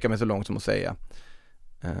sträcka mig så långt som att säga.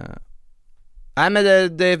 Nej, men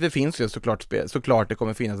det finns ju såklart det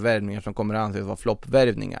kommer finnas värvningar som kommer att anses vara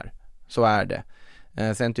floppvärvningar. Så är det.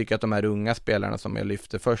 Sen tycker jag att de här unga spelarna som jag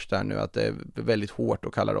lyfter först där nu, att det är väldigt hårt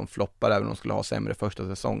att kalla dem floppar även om de skulle ha sämre första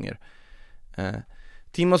säsonger.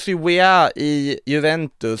 Timothy Weah i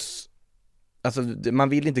Juventus, alltså man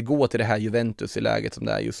vill inte gå till det här Juventus i läget som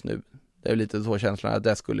det är just nu. Det är lite så känslan att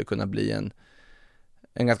det skulle kunna bli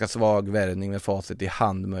en ganska svag värvning med facit i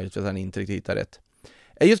hand, möjligt för att han inte riktigt hittar rätt.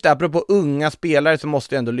 Just det, apropå unga spelare så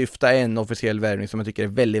måste jag ändå lyfta en officiell värvning som jag tycker är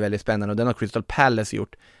väldigt, väldigt spännande, och den har Crystal Palace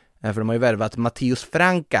gjort. För de har ju värvat Matheus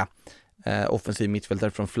Franca, offensiv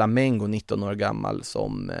mittfältare från Flamengo, 19 år gammal,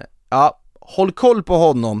 som, håll koll på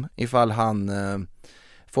honom ifall han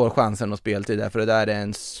får chansen att speltid där, för det där är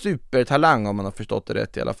en supertalang om man har förstått det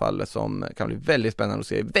rätt i alla fall, som kan bli väldigt spännande att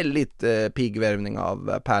se. Väldigt pigg värvning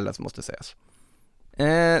av Palace måste sägas.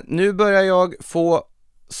 Nu börjar jag få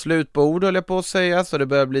slut på ord, höll jag på att säga, så det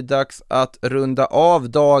börjar bli dags att runda av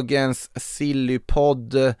dagens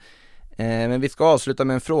Sillypodd. Men vi ska avsluta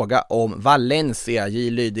med en fråga om Valencia. J.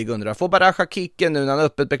 Lydig undrar: får Baraja kicken nu när han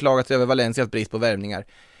öppet beklagat sig över Valencias brist på värvningar?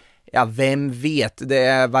 Ja, vem vet? Det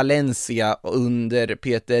är Valencia under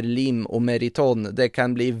Peter Lim och Meriton. Det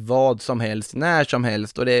kan bli vad som helst, när som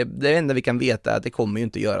helst, och det enda vi kan veta är att det kommer ju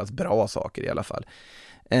inte göras bra saker i alla fall.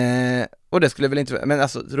 Och det skulle väl inte, men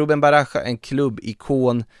alltså Ruben Baraja, en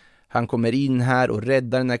klubbikon, han kommer in här och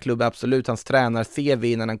räddar den här klubben, absolut. Hans tränar-CV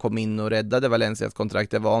innan han kom in och räddade Valencias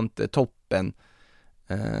kontrakt, det var inte toppen.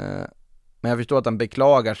 Men jag förstår att han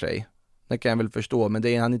beklagar sig. Det kan jag väl förstå, men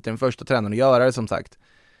det är han inte den första tränaren att göra det, som sagt.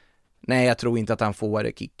 Nej, jag tror inte att han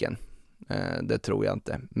får kicken. Det tror jag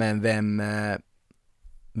inte. Men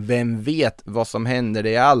vem vet vad som händer?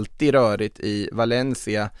 Det är alltid rörigt i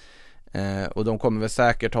Valencia. Och de kommer väl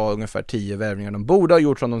säkert ha ungefär 10 värvningar de borde ha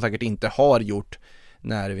gjort som de säkert inte har gjort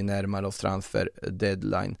när vi närmar oss transfer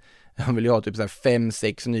deadline. De vill ju ha typ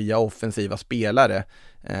 5-6 nya offensiva spelare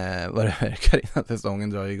vad det verkar innan säsongen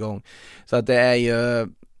drar igång. Så att det är ju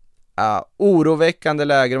oroväckande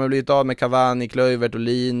läge. De har blivit av med Cavani, Kluivert och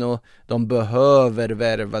Lino. De behöver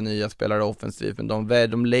värva nya spelare offensivt, men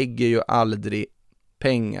de lägger ju aldrig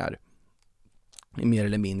pengar, mer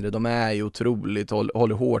eller mindre. De är ju otroligt,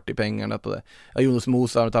 håller hårt i pengarna på det. Jonas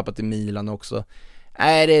Musa har tappat i Milan också.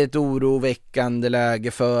 Är det ett oroväckande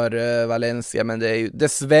läge för Valencia, men det är ju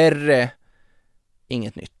dessvärre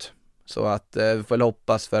inget nytt. Så att vi får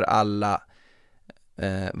hoppas för alla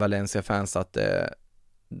Valencia-fans att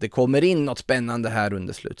det kommer in något spännande här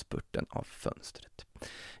under slutspurten av fönstret.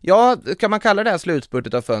 Ja, kan man kalla det här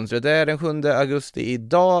slutspurtet av fönstret? Det är den 7 augusti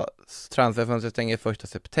idag. Transferfönstret stänger 1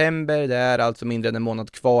 september. Det är alltså mindre än en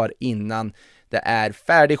månad kvar innan det är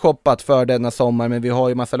färdigshoppat för denna sommar. Men vi har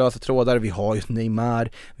ju massa lösa trådar. Vi har ju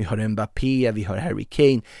Neymar, vi har Mbappé, vi har Harry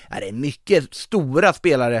Kane. Det är mycket stora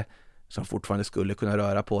spelare som fortfarande skulle kunna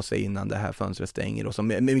röra på sig innan det här fönstret stänger, och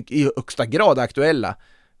som är i högsta grad aktuella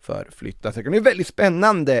för flytta. Så det är väldigt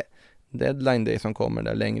spännande deadline day som kommer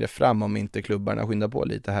där längre fram, om inte klubbarna skyndar på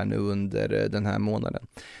lite här nu under den här månaden.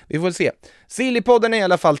 Vi får se. Sillypodden är i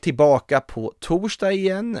alla fall tillbaka på torsdag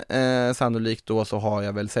igen. Sannolikt då så har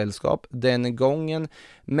jag väl sällskap den gången.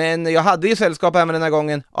 Men jag hade ju sällskap även den här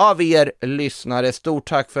gången av er lyssnare. Stort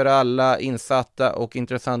tack för alla insatta och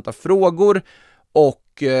intressanta frågor.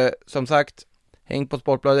 Och som sagt, häng på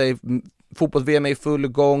Sportbladet. Fotbolls-VM är i full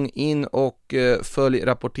gång. In och följ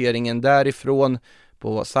rapporteringen därifrån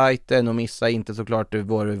på sajten, och missa inte såklart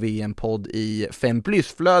vår VM-podd i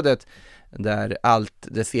 5+-flödet, där allt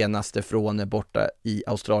det senaste från borta i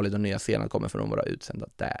Australien och Nya Zeeland kommer från våra utsända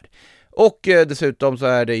där. Och dessutom så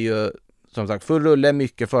är det ju som sagt full rulle,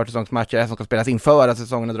 mycket försäsongsmatcher som ska spelas inför att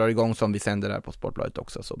säsongen drar igång, som vi sänder där på Sportbladet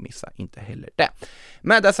också, så missa inte heller det.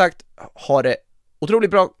 Med det sagt, ha det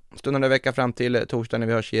otroligt bra stundande vecka fram till torsdag när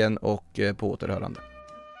vi hörs igen, och på återhörande.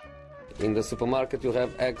 In the supermarket you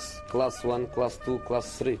have eggs class 1, class 2,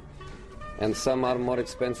 class 3. And some are more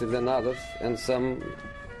expensive than others, and some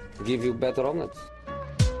give you better omelets.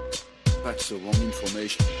 That's the wrong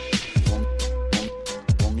information.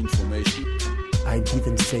 Wrong information. I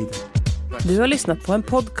didn't say that. Du har lyssnat på en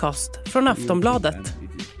podcast från Aftonbladet.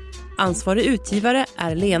 Ansvarig utgivare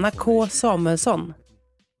är Lena K. Samuelsson.